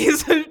 Dolly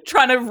is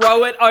trying to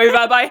row it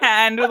over by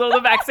hand with all the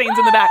vaccines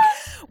in the back.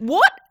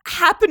 What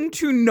happened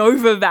to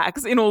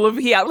Novavax in all of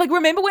here? Like,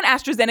 remember when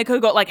AstraZeneca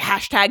got like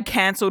hashtag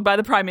cancelled by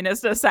the Prime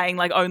Minister saying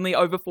like only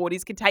over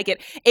 40s can take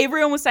it?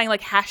 Everyone was saying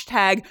like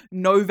hashtag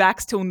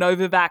Novax till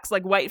Novavax,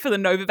 like wait for the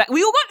Novavax.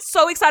 We all got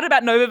so excited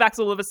about Novavax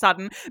all of a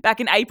sudden back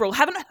in April.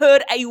 Haven't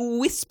heard a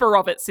whisper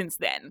of it since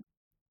then.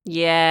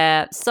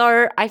 Yeah,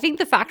 so I think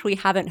the fact we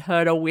haven't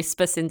heard a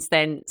whisper since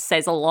then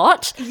says a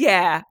lot.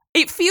 Yeah.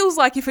 It feels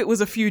like if it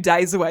was a few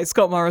days away,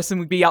 Scott Morrison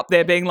would be up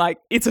there being like,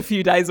 it's a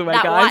few days away,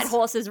 that guys. White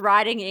horse is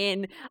riding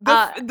in.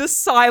 The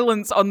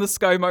silence on the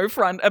ScoMo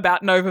front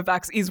about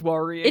Novavax is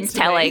worrying. It's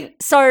telling. Me.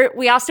 So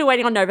we are still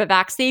waiting on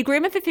Novavax. The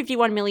agreement for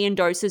 51 million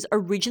doses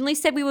originally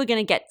said we were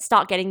going to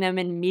start getting them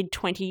in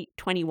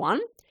mid-2021.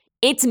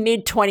 It's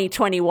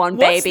mid-2021,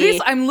 baby. What's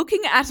this? I'm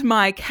looking at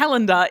my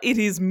calendar. It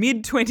is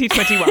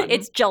mid-2021.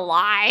 It's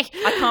July.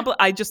 I can't believe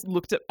I just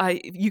looked at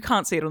you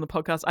can't see it on the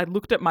podcast. I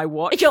looked at my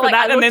watch You're for like,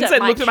 that and then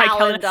said looked at my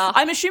calendar.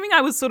 I'm assuming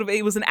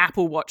it was an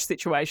Apple Watch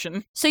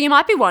situation. So you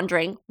might be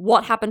wondering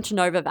what happened to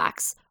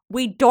Novavax.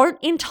 We don't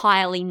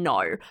entirely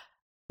know.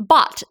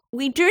 But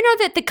we do know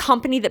that the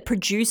company that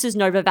produces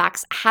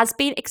Novavax has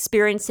been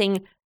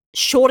experiencing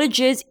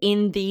shortages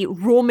in the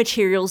raw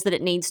materials that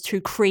it needs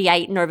to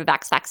create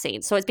Novavax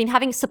vaccines. So it's been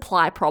having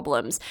supply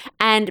problems.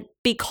 And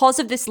because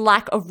of this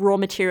lack of raw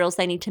materials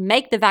they need to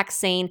make the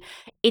vaccine,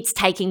 it's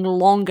taking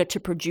longer to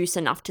produce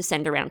enough to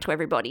send around to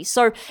everybody.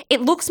 So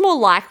it looks more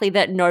likely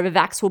that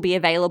Novavax will be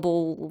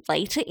available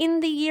later in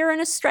the year in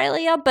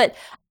Australia. But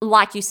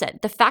like you said,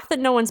 the fact that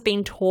no one's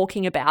been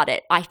talking about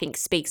it, I think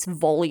speaks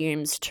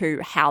volumes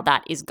to how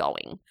that is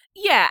going.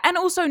 Yeah, and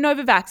also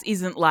Novavax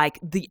isn't like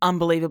the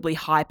unbelievably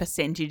high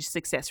percentage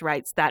success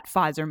rates that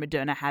Pfizer and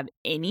Moderna have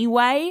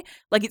anyway.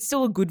 Like, it's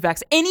still a good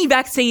vaccine. Any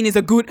vaccine is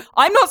a good.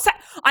 I'm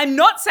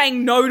not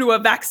saying no to a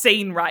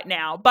vaccine right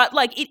now, but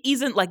like it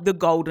isn't like the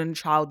golden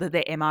child that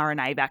the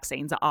mRNA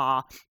vaccines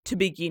are to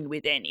begin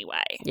with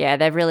anyway. Yeah,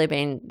 they've really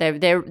been.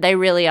 They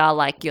really are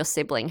like your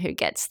sibling who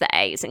gets the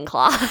A's in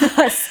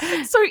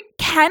class. So,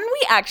 can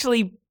we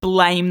actually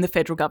blame the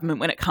federal government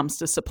when it comes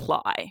to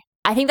supply?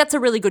 I think that's a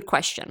really good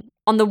question.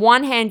 On the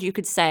one hand, you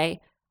could say,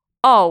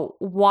 oh,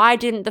 why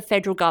didn't the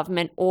federal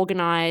government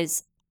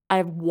organize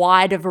a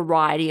wider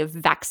variety of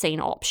vaccine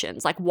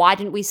options? Like, why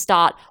didn't we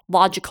start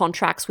larger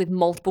contracts with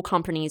multiple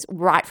companies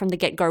right from the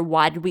get-go?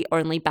 Why did we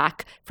only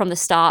back from the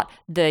start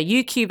the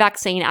UQ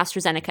vaccine,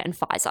 AstraZeneca, and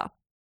Pfizer?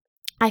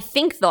 I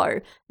think,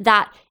 though,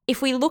 that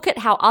if we look at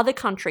how other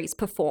countries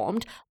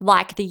performed,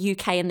 like the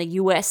UK and the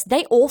US,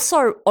 they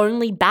also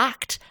only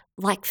backed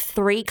like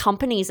 3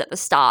 companies at the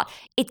start.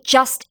 It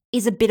just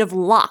is a bit of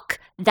luck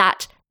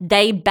that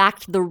they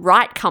backed the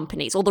right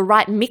companies or the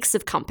right mix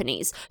of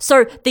companies.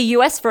 So the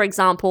US, for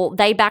example,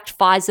 they backed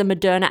Pfizer,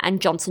 Moderna,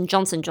 and Johnson &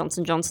 Johnson.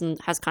 Johnson & Johnson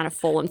has kind of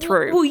fallen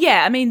through. Well,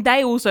 yeah. I mean,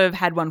 they also have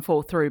had one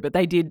fall through, but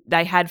they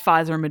had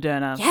Pfizer and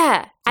Moderna.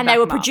 Yeah. And they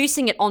were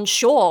producing it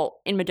onshore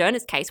in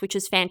Moderna's case, which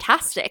is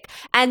fantastic.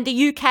 And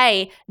the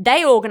UK,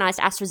 they organised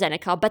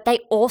AstraZeneca, but they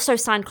also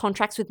signed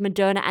contracts with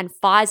Moderna and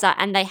Pfizer.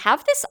 And they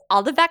have this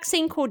other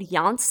vaccine called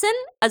Janssen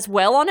as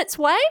well on its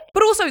way.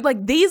 But also,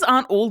 like, these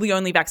aren't all the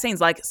only vaccines.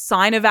 Like,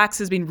 Sinovac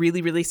has been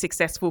really, really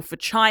successful for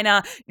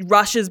China.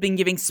 Russia's been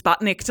giving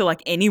Sputnik to,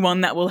 like,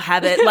 anyone that will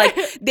have it. Like,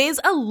 there's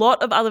a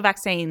lot of other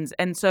vaccines.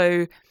 And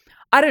so,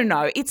 I don't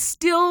know. It's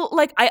still,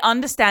 like, I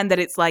understand that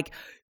it's like,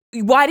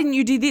 why didn't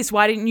you do this?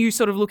 Why didn't you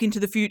sort of look into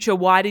the future?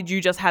 Why did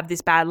you just have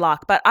this bad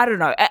luck? But I don't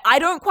know. I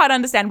don't quite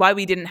understand why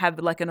we didn't have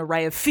like an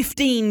array of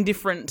 15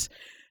 different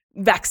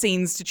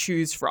vaccines to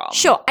choose from.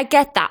 Sure, I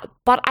get that.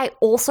 But I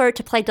also,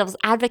 to play devil's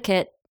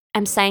advocate,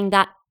 am saying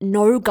that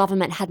no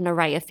government had an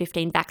array of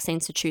 15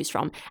 vaccines to choose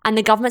from. And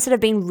the governments that have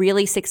been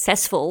really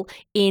successful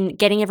in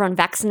getting everyone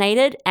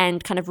vaccinated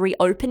and kind of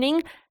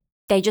reopening,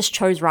 they just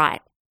chose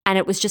right. And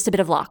it was just a bit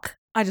of luck.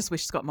 I just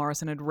wish Scott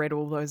Morrison had read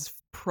all those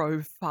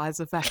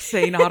pro-Pfizer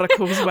vaccine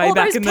articles way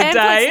back in the day. All those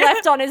pamphlets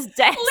left on his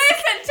desk.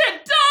 Listen to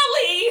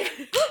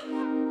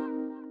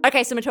Dolly!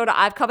 Okay, so Matilda,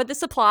 I've covered the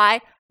supply.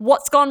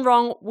 What's gone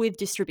wrong with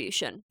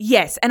distribution?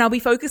 Yes, and I'll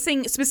be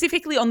focusing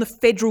specifically on the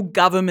federal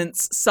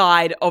government's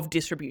side of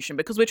distribution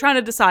because we're trying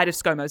to decide if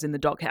ScoMo's in the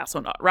doghouse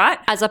or not, right?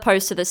 As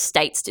opposed to the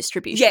state's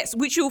distribution. Yes,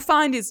 which you'll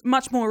find is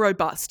much more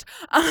robust.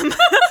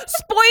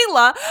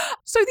 Spoiler!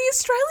 So the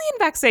Australian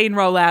vaccine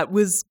rollout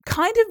was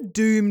kind of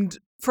doomed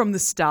from the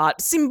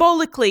start,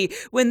 symbolically,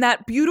 when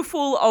that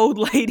beautiful old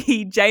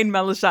lady, Jane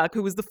Malashuck,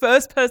 who was the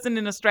first person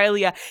in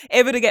Australia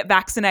ever to get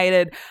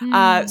vaccinated,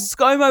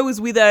 ScoMo was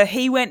with her.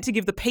 He went to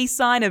give the peace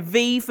sign, a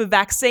V for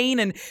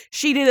vaccine, and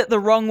she did it the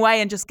wrong way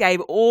and just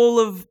gave all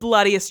of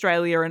bloody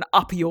Australia an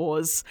up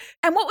yours.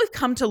 And what we've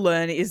come to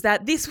learn is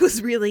that this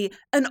was really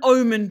an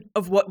omen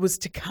of what was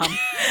to come.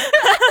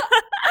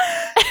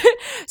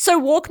 So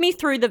walk me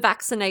through the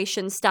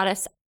vaccination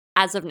status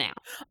as of now.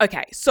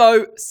 Okay,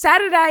 so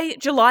Saturday,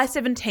 July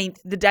 17th,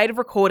 the date of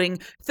recording,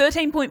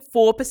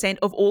 13.4%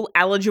 of all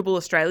eligible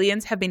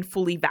Australians have been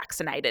fully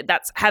vaccinated.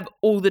 That's have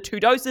all the 2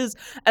 doses.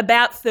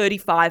 About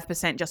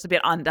 35%, just a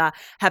bit under,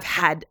 have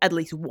had at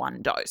least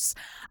 1 dose.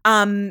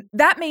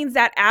 That means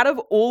that out of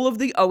all of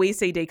the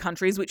OECD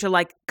countries, which are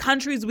like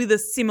countries with a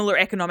similar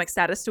economic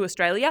status to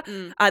Australia,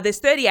 there's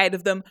 38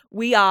 of them.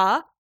 We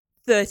are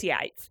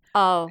 38th.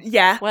 Oh.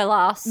 Yeah. We're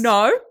last.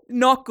 No,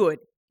 not good.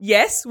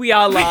 Yes, we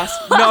are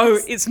last. No,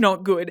 it's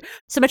not good.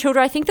 So, Matilda,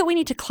 I think that we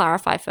need to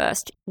clarify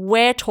first.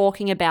 We're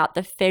talking about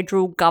the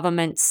federal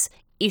government's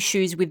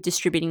issues with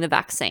distributing the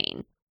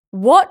vaccine.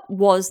 What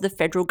was the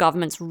federal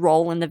government's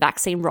role in the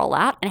vaccine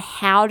rollout and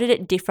how did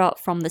it differ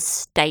from the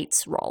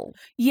state's role?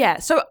 Yeah,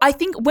 so I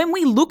think when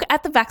we look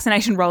at the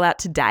vaccination rollout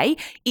today,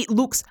 it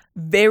looks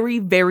very,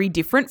 very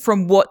different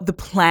from what the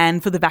plan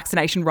for the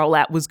vaccination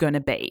rollout was going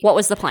to be. What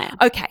was the plan?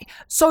 Okay,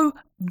 so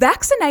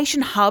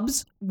vaccination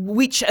hubs,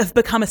 which have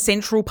become a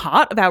central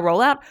part of our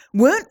rollout,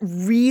 weren't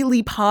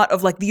really part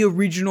of like the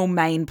original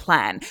main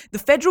plan. The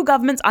federal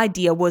government's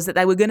idea was that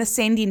they were going to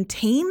send in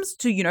teams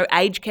to, you know,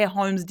 aged care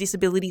homes,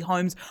 disability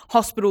homes,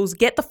 hospitals,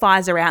 get the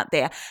Pfizer out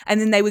there,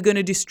 and then they were going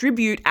to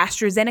distribute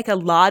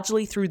AstraZeneca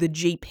largely through the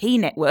GP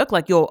network,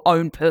 like your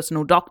own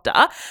personal doctor,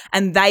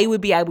 and they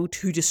would be able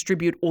to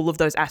distribute all of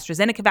those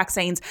AstraZeneca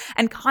vaccines,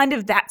 and kind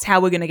of that's how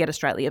we're going to get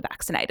Australia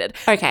vaccinated.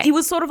 Okay. It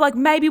was sort of like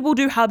maybe we'll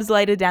do hubs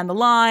later down the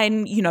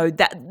line, you know,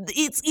 that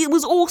it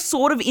was all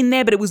sort of in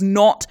there, but it was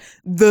not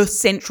the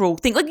central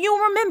thing. Like,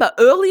 you'll remember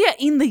earlier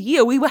in the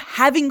year, we were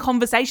having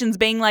conversations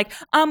being like,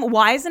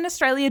 why isn't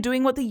Australia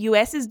doing what the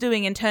US is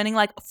doing and turning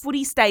like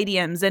footy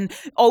stadiums and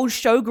old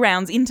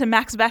showgrounds into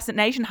max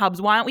vaccination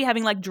hubs? Why aren't we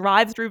having like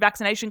drive-through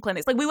vaccination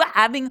clinics? Like, we were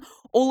having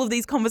all of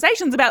these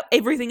conversations about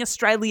everything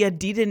Australia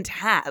didn't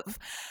have.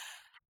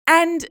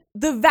 And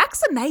the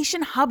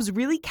vaccination hubs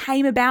really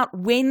came about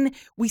when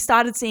we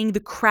started seeing the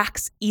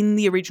cracks in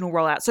the original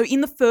rollout. So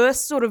in the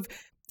first sort of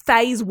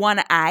phase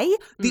 1A,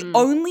 the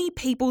only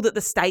people that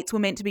the states were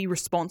meant to be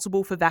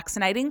responsible for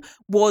vaccinating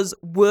was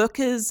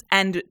workers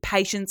and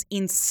patients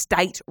in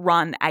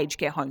state-run aged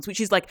care homes, which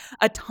is like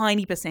a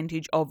tiny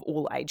percentage of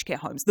all aged care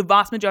homes. The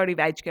vast majority of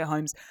aged care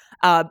homes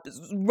are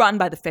run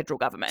by the federal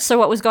government. So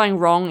what was going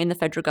wrong in the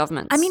federal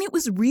government? I mean, it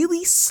was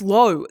really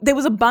slow. There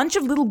was a bunch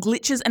of little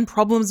glitches and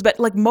problems, but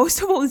like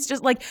most of all, it's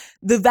just like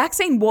the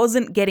vaccine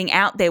wasn't getting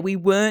out there. We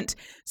weren't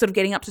sort of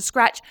getting up to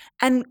scratch.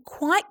 And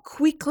quite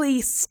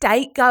quickly,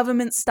 state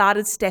governments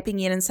started stepping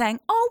in and saying,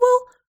 oh,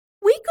 well,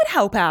 we could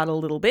help out a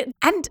little bit.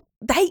 And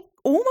they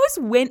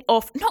almost went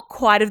off, not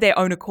quite of their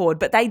own accord,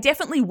 but they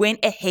definitely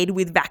went ahead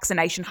with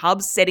vaccination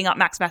hubs, setting up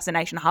max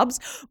vaccination hubs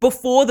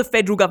before the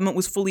federal government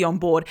was fully on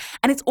board.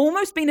 And it's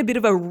almost been a bit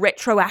of a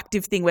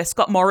retroactive thing where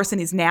Scott Morrison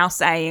is now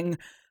saying,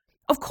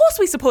 of course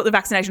we support the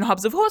vaccination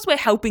hubs. Of course we're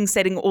helping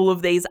setting all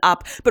of these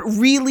up. But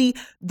really,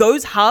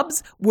 those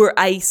hubs were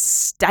a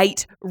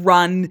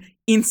state-run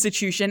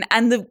institution.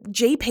 And the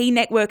GP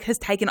network has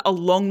taken a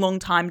long, long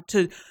time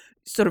to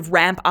sort of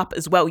ramp up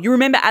as well. You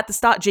remember at the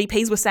start,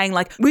 GPs were saying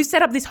like, we've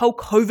set up this whole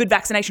COVID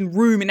vaccination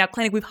room in our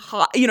clinic. We've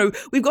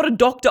got a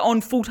doctor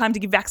on full time to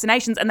give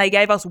vaccinations, and they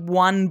gave us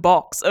 1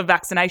 box of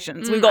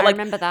vaccinations. We've got I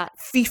remember that.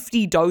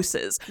 50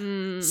 doses.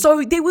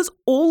 So there was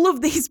all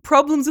of these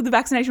problems with the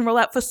vaccination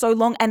rollout for so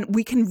long, and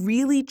we can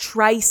really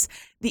trace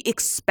the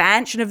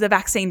expansion of the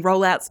vaccine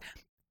rollouts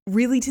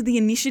really to the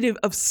initiative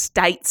of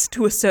states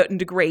to a certain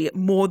degree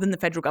more than the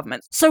federal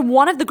government. So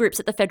one of the groups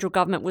that the federal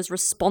government was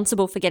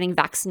responsible for getting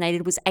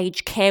vaccinated was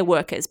aged care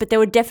workers, but there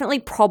were definitely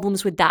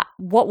problems with that.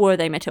 What were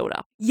they,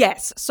 Matilda?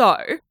 Yes. So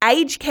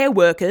aged care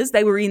workers,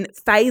 they were in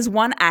phase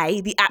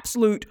 1A, the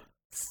absolute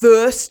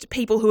first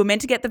people who were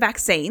meant to get the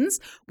vaccines.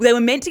 They were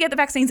meant to get the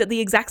vaccines at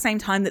the exact same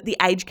time that the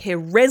aged care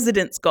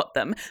residents got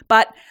them,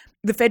 but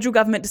the federal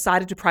government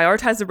decided to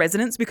prioritize the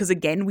residents because,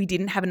 again, we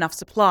didn't have enough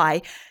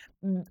supply.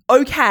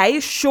 Okay,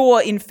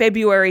 sure, in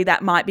February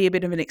that might be a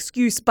bit of an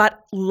excuse,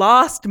 but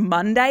last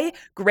Monday,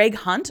 Greg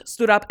Hunt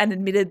stood up and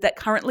admitted that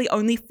currently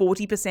only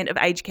 40% of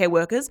aged care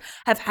workers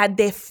have had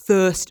their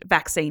first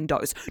vaccine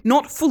dose.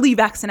 Not fully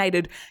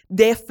vaccinated,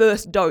 their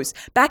first dose.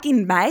 Back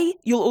in May,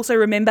 you'll also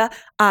remember,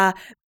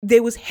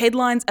 there was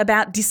headlines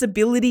about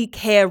disability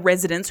care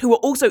residents who were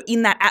also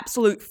in that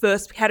absolute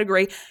first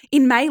category.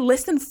 In May,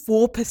 less than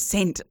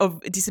 4% of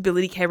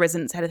disability care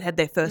residents had had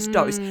their first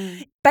dose.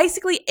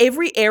 Basically,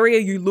 every area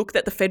you look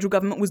that the federal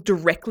government was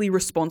directly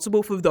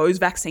responsible for those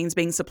vaccines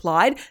being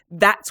supplied,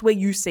 that's where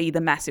you see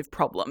the massive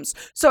problems.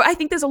 So I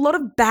think there's a lot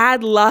of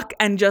bad luck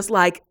and just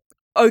like,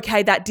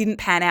 okay, that didn't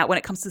pan out when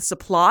it comes to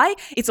supply.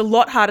 It's a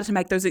lot harder to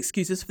make those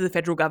excuses for the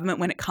federal government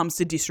when it comes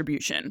to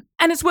distribution.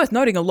 And it's worth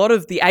noting a lot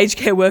of the aged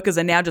care workers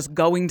are now just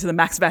going to the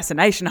mass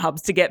vaccination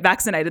hubs to get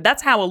vaccinated.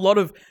 That's how a lot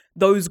of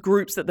those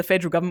groups that the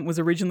federal government was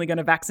originally going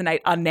to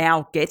vaccinate are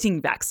now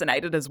getting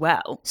vaccinated as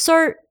well.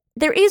 So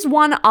there is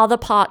one other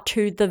part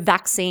to the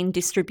vaccine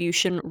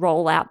distribution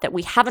rollout that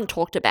we haven't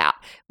talked about,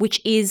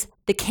 which is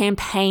the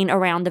campaign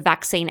around the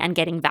vaccine and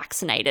getting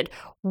vaccinated.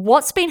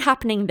 What's been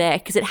happening there?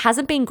 Because it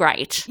hasn't been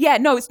great. Yeah,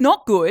 no, it's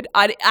not good.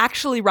 I'd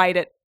actually rate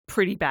it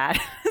pretty bad.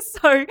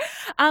 So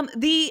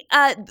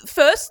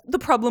the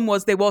problem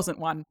was there wasn't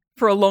one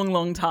for a long,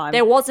 long time.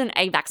 There wasn't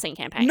a vaccine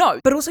campaign. No,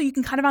 but also you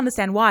can kind of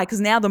understand why, because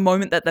now the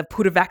moment that they've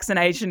put a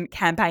vaccination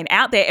campaign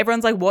out there,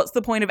 everyone's like, what's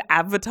the point of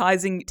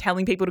advertising,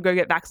 telling people to go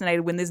get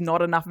vaccinated when there's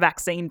not enough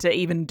vaccine to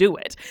even do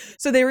it?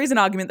 So there is an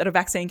argument that a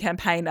vaccine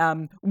campaign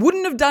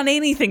wouldn't have done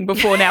anything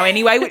before now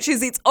anyway, which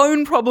is its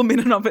own problem in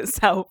and of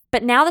itself.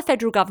 But now the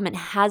federal government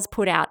has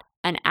put out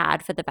an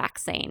ad for the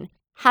vaccine.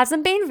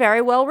 Hasn't been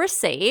very well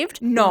received.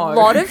 No. A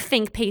lot of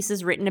think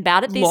pieces written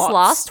about it this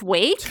last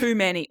week. Too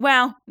many.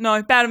 Well, no,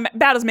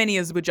 about as many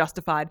as were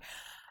justified.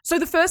 So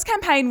the first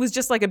campaign was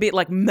just like a bit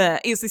like meh.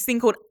 It was this thing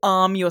called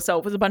Arm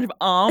Yourself. It was a bunch of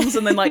arms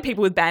and then like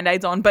people with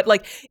Band-Aids on. But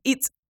like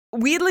it's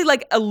weirdly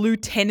like a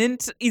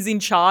lieutenant is in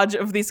charge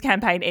of this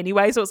campaign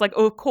anyway. So it's like,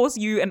 oh, of course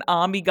you, an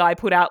army guy,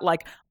 put out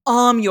like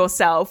arm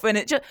yourself. And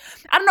it just,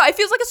 I don't know, it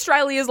feels like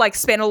Australia's like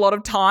spent a lot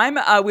of time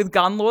with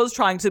gun laws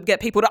trying to get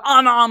people to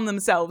unarm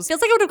themselves.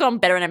 Feels like it would have gone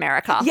better in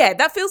America. Yeah,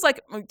 that feels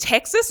like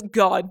Texas.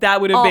 God,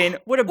 that would have been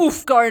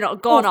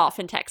gone off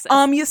in Texas.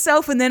 Arm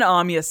yourself and then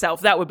arm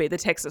yourself. That would be the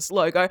Texas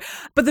logo.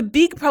 But the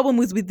big problem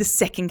was with the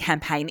second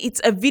campaign.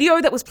 It's a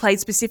video that was played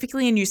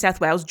specifically in New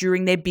South Wales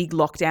during their big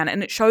lockdown,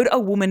 and it showed a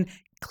woman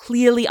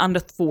clearly under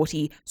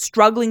 40,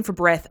 struggling for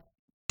breath,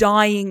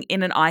 dying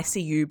in an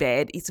ICU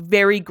bed. It's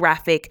very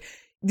graphic.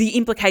 The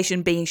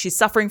implication being she's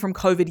suffering from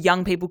COVID.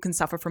 Young people can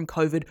suffer from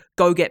COVID.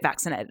 Go get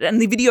vaccinated.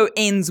 And the video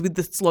ends with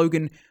the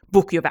slogan,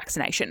 book your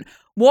vaccination.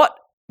 What's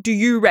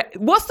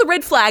the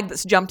red flag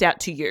that's jumped out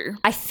to you?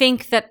 I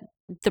think that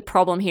the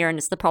problem here, and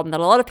it's the problem that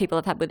a lot of people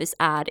have had with this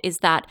ad, is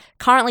that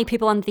currently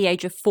people under the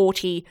age of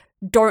 40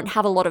 don't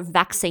have a lot of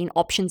vaccine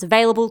options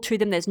available to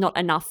them. There's not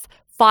enough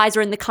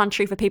Pfizer in the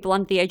country for people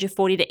under the age of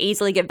 40 to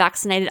easily get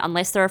vaccinated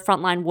unless they're a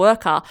frontline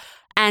worker.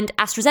 And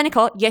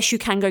AstraZeneca, yes, you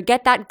can go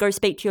get that, go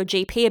speak to your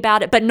GP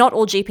about it, but not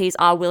all GPs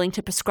are willing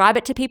to prescribe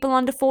it to people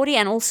under 40,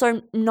 and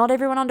also not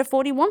everyone under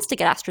 40 wants to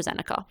get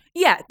AstraZeneca.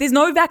 Yeah, there's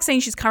no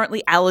vaccine she's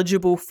currently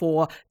eligible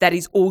for that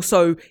is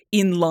also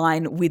in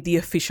line with the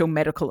official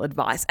medical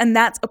advice, and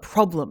that's a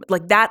problem.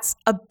 Like, that's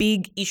a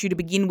big issue to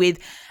begin with,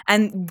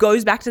 and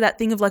goes back to that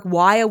thing of like,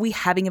 why are we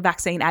having a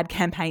vaccine ad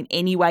campaign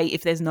anyway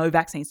if there's no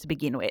vaccines to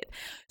begin with?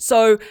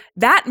 So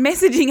that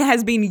messaging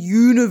has been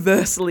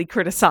universally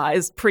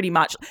criticized pretty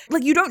much.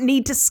 Like, you don't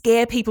need to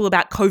scare people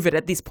about COVID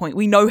at this point.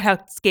 We know how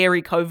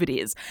scary COVID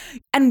is.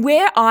 And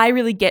where I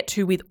really get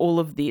to with all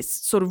of this,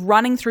 sort of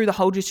running through the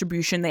whole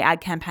distribution, the ad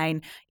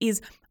campaign,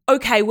 is,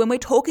 okay, when we're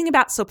talking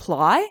about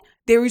supply,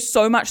 there is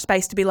so much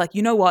space to be like,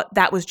 you know what,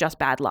 that was just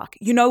bad luck.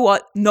 You know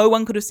what, no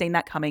one could have seen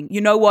that coming.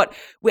 You know what,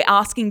 we're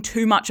asking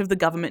too much of the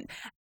government.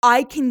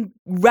 I can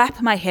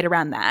wrap my head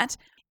around that.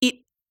 It,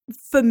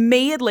 for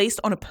me at least,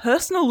 on a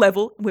personal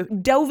level, we're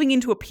delving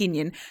into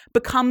opinion,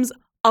 becomes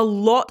a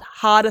lot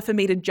harder for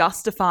me to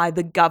justify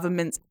the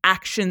government's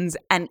actions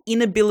and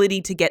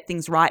inability to get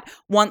things right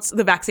once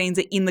the vaccines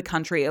are in the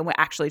country and we're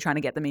actually trying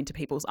to get them into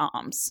people's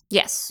arms.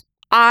 Yes.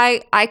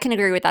 I can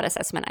agree with that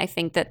assessment. I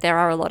think that there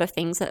are a lot of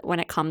things that when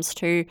it comes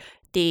to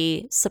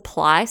the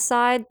supply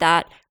side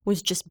that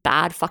was just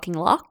bad fucking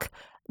luck.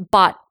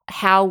 But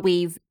how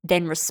we've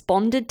then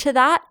responded to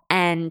that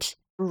and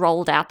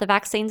rolled out the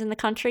vaccines in the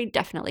country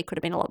definitely could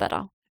have been a lot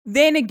better.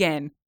 Then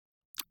again,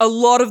 a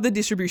lot of the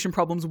distribution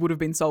problems would have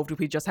been solved if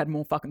we just had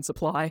more fucking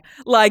supply.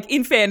 Like,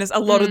 in fairness, a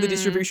lot of the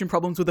distribution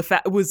problems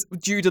was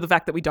due to the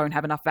fact that we don't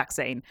have enough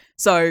vaccine.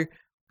 So,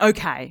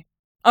 okay,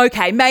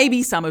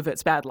 maybe some of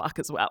it's bad luck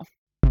as well.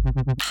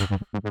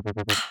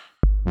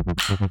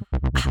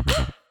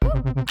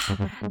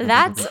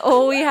 That's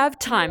all we have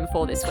time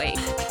for this week.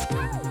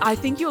 I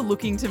think you're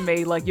looking to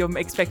me like you're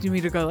expecting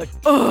me to go like,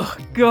 oh,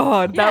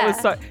 God, that was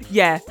so...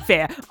 Yeah,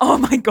 fair. Oh,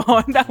 my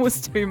God, that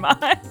was too much.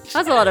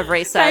 That's a lot of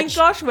research. Thank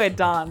gosh we're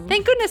done.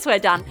 Thank goodness we're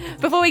done.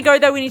 Before we go,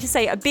 though, we need to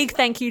say a big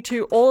thank you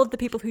to all of the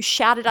people who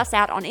shouted us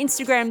out on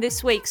Instagram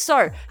this week.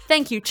 So,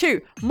 thank you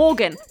to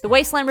Morgan, The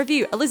Wasteland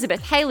Review,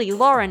 Elizabeth, Haley,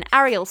 Lauren,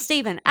 Ariel,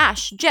 Stephen,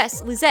 Ash,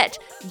 Jess, Lizette,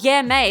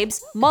 Yeah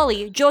Mabes,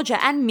 Molly,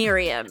 Georgia, and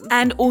Miriam.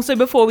 And also,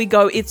 before we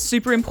go, it's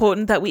super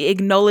important that we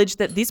acknowledge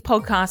that this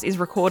podcast is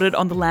recorded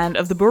on the land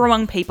of the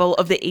Burrawang people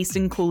of the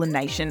Eastern Kulin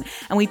Nation,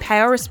 and we pay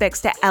our respects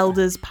to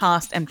elders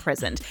past and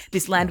present.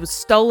 This land was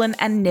stolen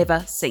and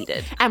never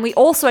ceded. And we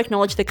also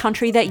acknowledge the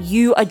country that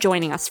you are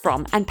joining us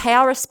from and pay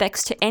our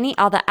respects to any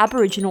other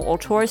Aboriginal or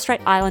Torres Strait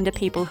Islander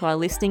people who are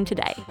listening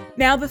today.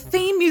 Now, the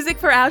theme music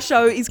for our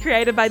show is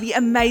created by the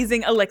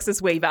amazing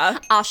Alexis Weaver.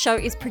 Our show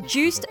is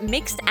produced,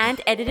 mixed and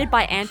edited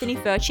by Anthony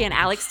Furchi and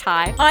Alex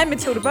Ty. I'm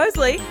Matilda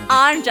Bosley.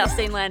 I'm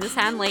Justine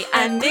Landis-Hanley.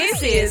 And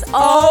this is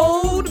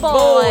Old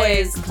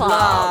Boys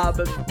Club.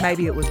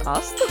 Maybe it was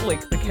us that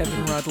leaked the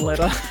Kevin Rudd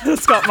letter to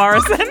Scott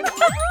Morrison.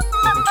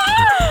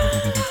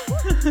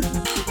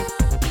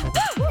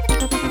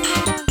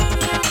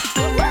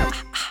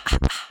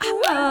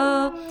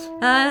 Oh,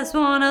 I just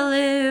want to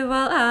live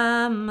while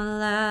I'm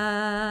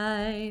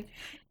alive.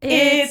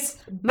 It's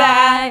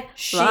my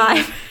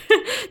life.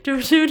 Do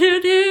do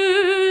do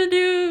do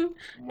do.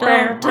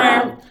 No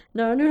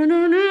no no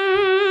no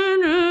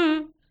no.